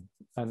kingdom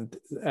and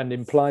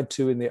implied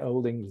to in the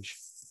Old English.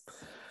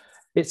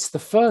 It's the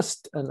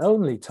first and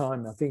only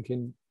time, I think,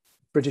 in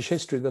British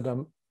history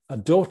that a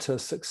daughter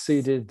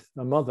succeeded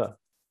a mother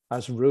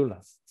as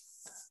ruler.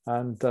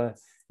 And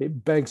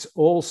it begs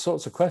all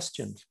sorts of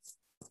questions.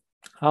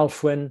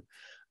 Alfwyn,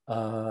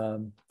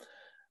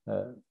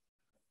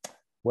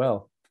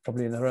 well,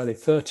 probably in her early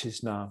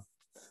 30s now,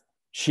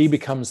 she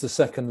becomes the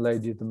second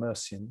lady of the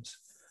Mercians.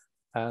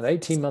 And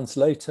 18 months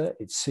later,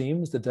 it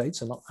seems, the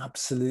dates are not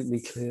absolutely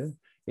clear,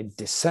 in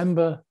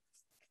December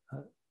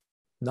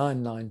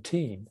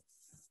 919,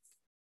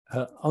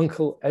 her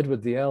uncle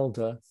Edward the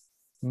Elder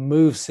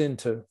moves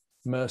into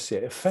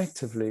Mercia,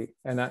 effectively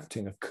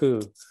enacting a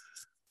coup,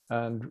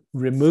 and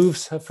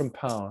removes her from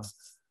power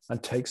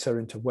and takes her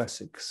into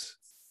Wessex.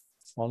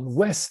 On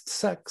West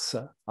Saxe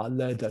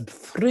led at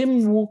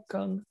 3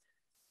 woken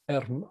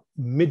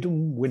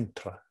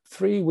midwinter,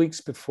 3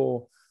 weeks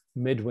before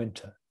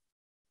midwinter.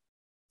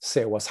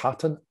 Se was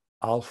hatten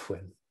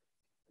Alfwyn.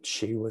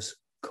 She was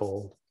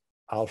called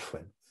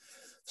Alfwyn.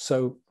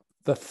 So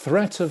the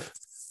threat of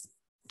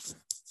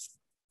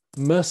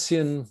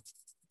Mercian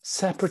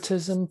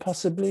separatism,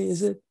 possibly,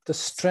 is it? The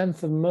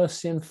strength of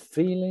Mercian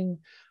feeling?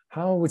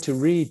 How are we to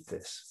read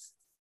this?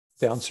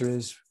 The answer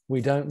is,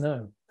 we don't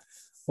know.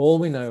 All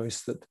we know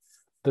is that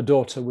the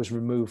daughter was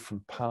removed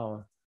from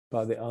power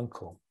by the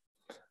uncle.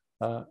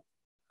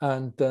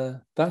 And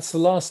that's the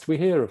last we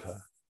hear of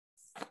her.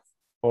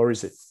 Or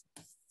is it?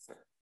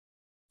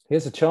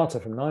 Here's a charter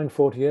from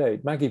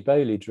 948. Maggie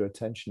Bailey drew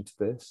attention to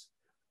this.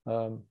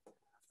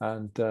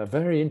 And a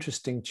very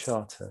interesting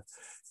charter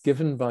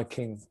given by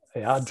King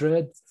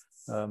Eadred,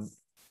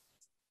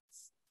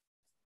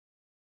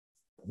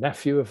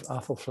 nephew of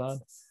Æthelflæd,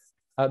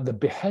 at the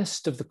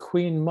behest of the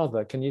Queen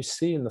Mother. Can you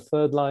see in the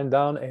third line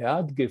down,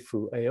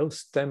 Eadgifu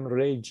eostem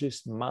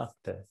regis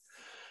mater,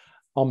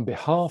 on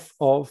behalf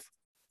of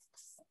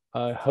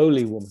a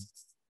holy woman,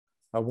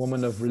 a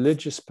woman of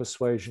religious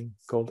persuasion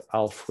called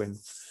Alfwyn.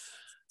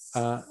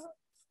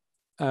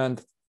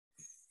 And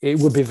it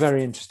would be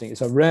very interesting.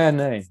 It's a rare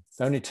name.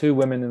 Only 2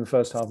 women in the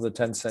first half of the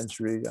 10th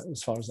century,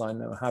 as far as I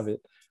know, have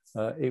it.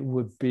 It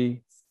would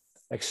be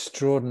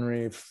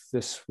extraordinary if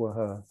this were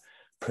her.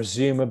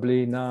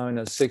 Presumably now in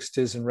her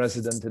 60s and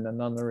resident in a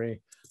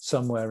nunnery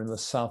somewhere in the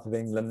south of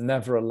England,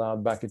 never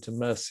allowed back into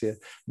Mercia,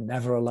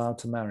 never allowed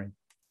to marry.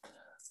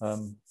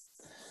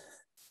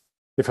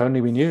 If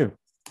only we knew.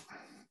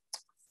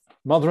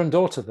 Mother and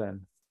daughter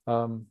then,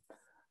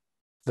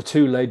 the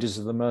 2 ladies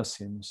of the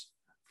Mercians.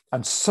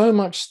 And so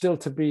much still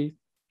to be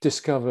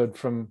discovered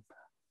from,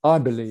 I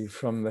believe,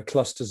 from the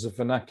clusters of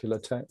vernacular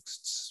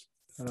texts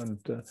and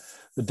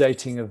the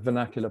dating of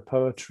vernacular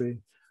poetry,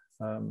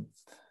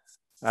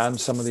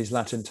 and some of these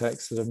Latin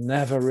texts that have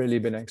never really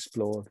been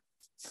explored.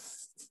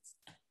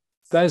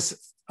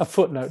 There's a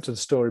footnote to the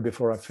story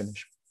before I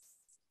finish.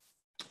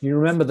 You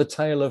remember the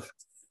tale of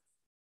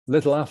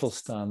little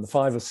Athelstan, the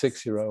 5 or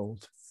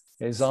 6-year-old,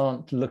 his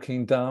aunt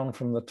looking down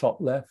from the top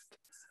left,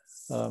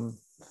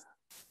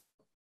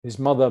 his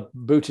mother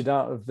booted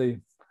out of the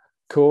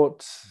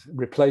court,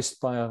 replaced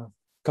by a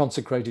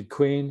consecrated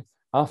queen.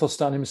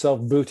 Athelstan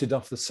himself booted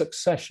off the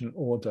succession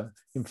order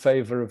in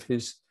favor of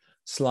his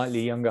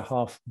slightly younger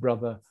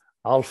half-brother,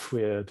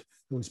 Alfred,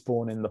 who was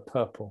born in the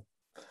purple.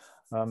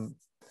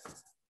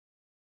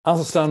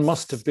 Athelstan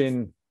must have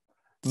been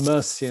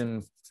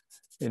Mercian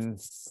in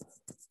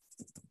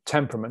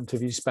temperament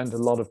if he spent a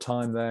lot of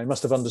time there. He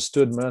must have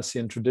understood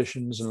Mercian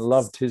traditions and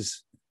loved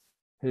his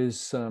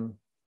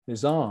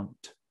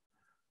aunt.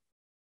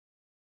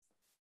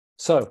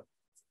 So,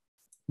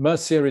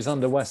 Mercia is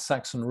under West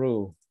Saxon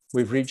rule.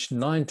 We've reached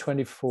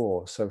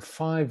 924, so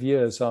 5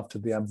 years after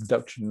the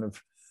abduction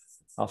of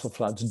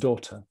Æthelflæd's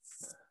daughter.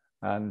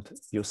 And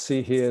you'll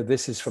see here,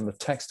 this is from the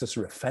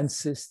Textus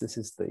Refensis. This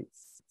is the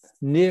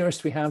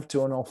nearest we have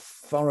to an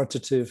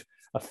authoritative,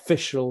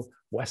 official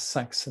West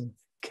Saxon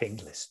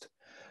king list.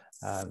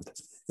 And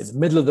in the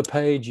middle of the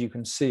page, you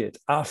can see it.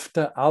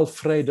 After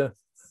Alfred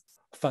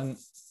van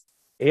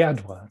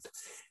Edward,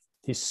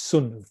 his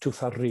son to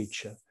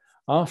Tharicha.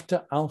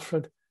 After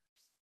Alfred,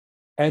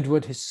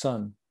 Edward, his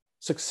son,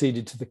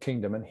 succeeded to the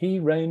kingdom, and he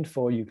reigned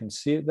for, you can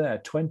see it there,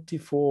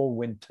 24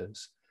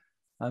 winters.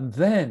 And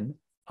then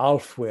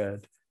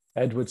Alfred,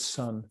 Edward's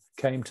son,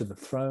 came to the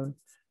throne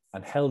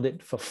and held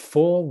it for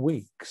 4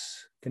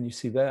 weeks. Can you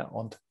see there?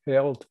 Und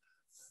held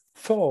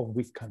 4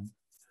 weeks.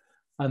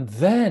 And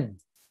then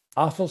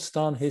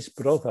Athelstan, his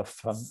brother,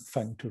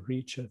 fang to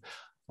reach it.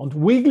 Und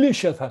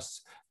wiglische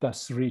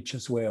das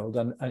Riches world.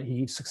 And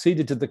he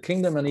succeeded to the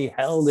kingdom and he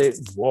held it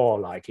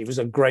warlike. He was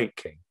a great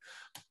king.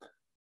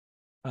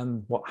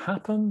 And what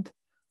happened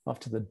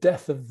after the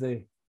death of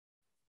the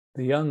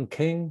young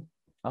king,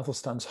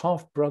 Athelstan's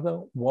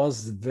half-brother,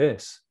 was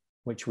this,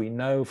 which we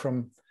know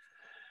from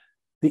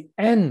the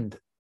end,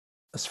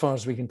 as far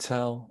as we can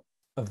tell,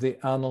 of the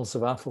annals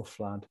of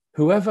Æthelflæd.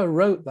 Whoever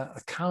wrote that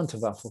account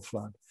of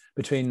Æthelflæd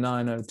between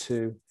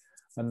 902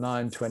 and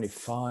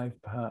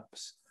 925,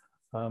 perhaps,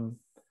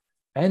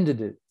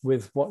 ended it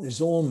with what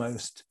is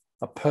almost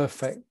a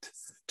perfect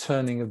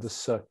turning of the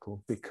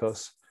circle,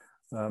 because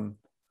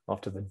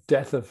after the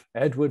death of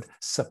Edward,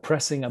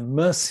 suppressing a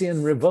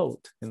Mercian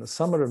revolt in the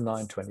summer of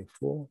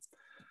 924,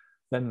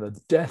 then the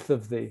death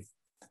of the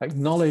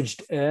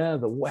acknowledged heir,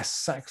 the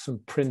West Saxon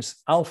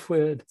prince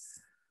Alfred,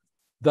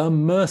 the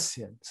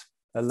Mercians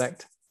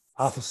elect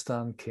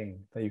Athelstan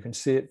king. There you can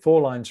see it,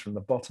 4 lines from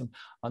the bottom.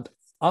 And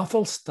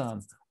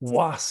Athelstan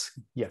was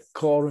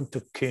gekoren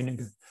to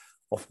König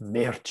of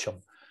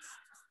Mercians.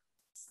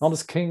 Not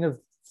as king of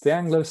the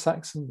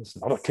Anglo-Saxons,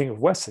 not a king of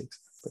Wessex,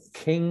 but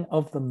king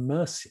of the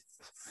Mercians.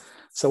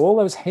 So all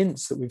those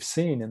hints that we've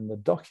seen in the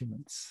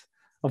documents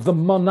of the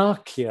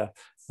monarchia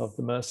of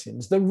the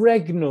Mercians, the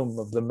regnum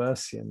of the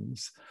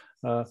Mercians,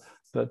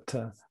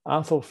 that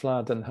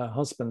Æthelflæd and her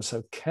husband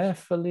so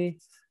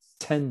carefully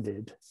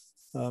tended,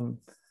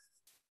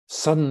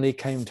 suddenly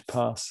came to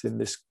pass in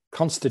this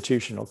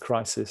constitutional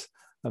crisis,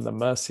 and the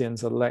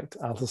Mercians elect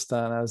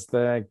Athelstan as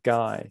their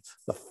guy,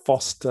 the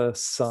foster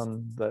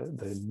son,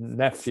 the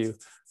nephew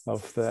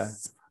of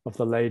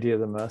the lady of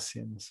the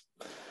Mercians.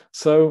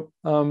 So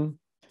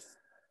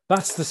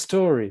that's the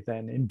story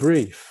then in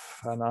brief,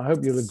 and I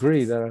hope you'll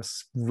agree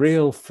there's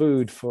real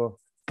food for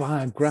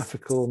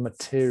biographical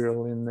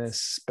material in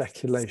this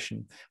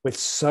speculation with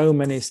so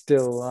many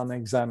still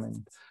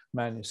unexamined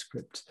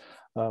manuscripts.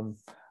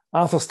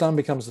 Athelstan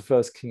becomes the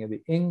first king of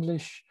the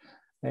English.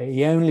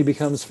 He only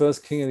becomes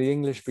first king of the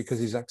English because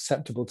he's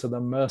acceptable to the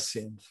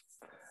Mercians.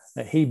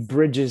 He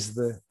bridges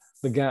the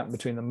gap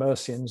between the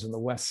Mercians and the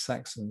West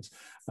Saxons,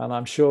 and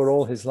I'm sure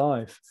all his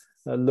life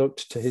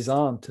looked to his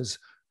aunt as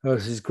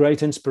his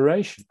great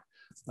inspiration.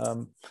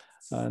 As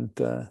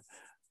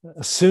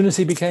soon as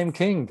he became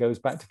king, goes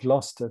back to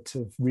Gloucester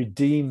to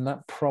redeem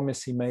that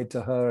promise he made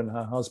to her and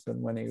her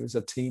husband when he was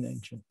a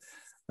teenager.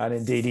 And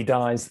indeed, he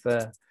dies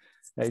there,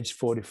 aged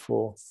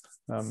 44,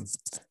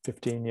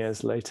 15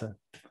 years later.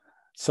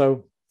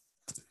 So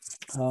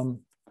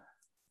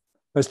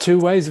there's two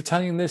ways of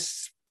telling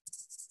this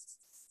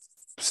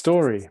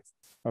story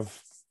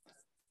of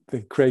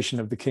the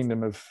creation of the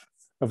kingdom of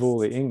all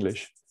the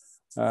English.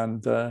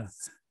 And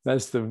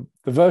there's the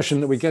version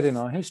that we get in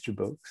our history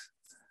books.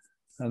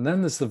 And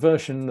then there's the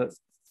version that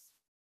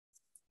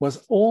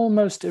was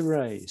almost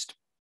erased.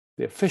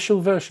 The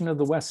official version of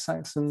the West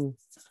Saxon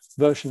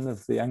version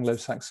of the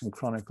Anglo-Saxon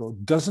Chronicle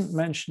doesn't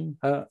mention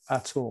her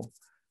at all,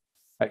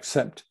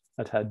 except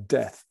at her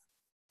death,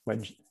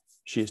 when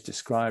she is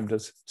described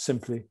as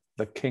simply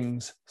the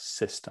king's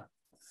sister.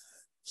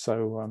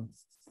 So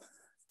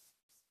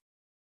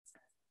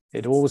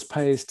it always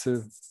pays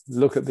to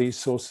look at these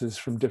sources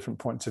from different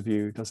points of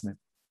view, doesn't it?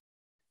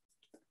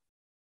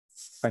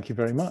 Thank you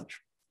very much.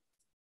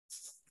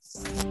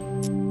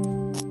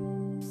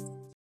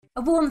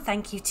 A warm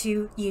thank you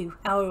to you,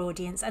 our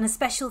audience, and a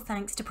special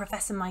thanks to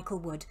Professor Michael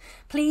Wood.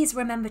 Please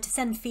remember to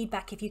send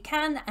feedback if you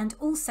can, and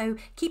also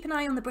keep an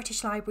eye on the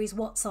British Library's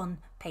What's On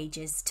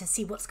pages to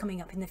see what's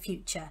coming up in the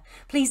future.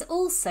 Please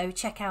also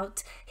check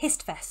out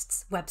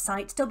HistFest's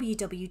website,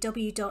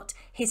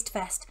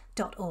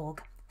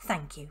 www.histfest.org.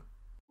 Thank you.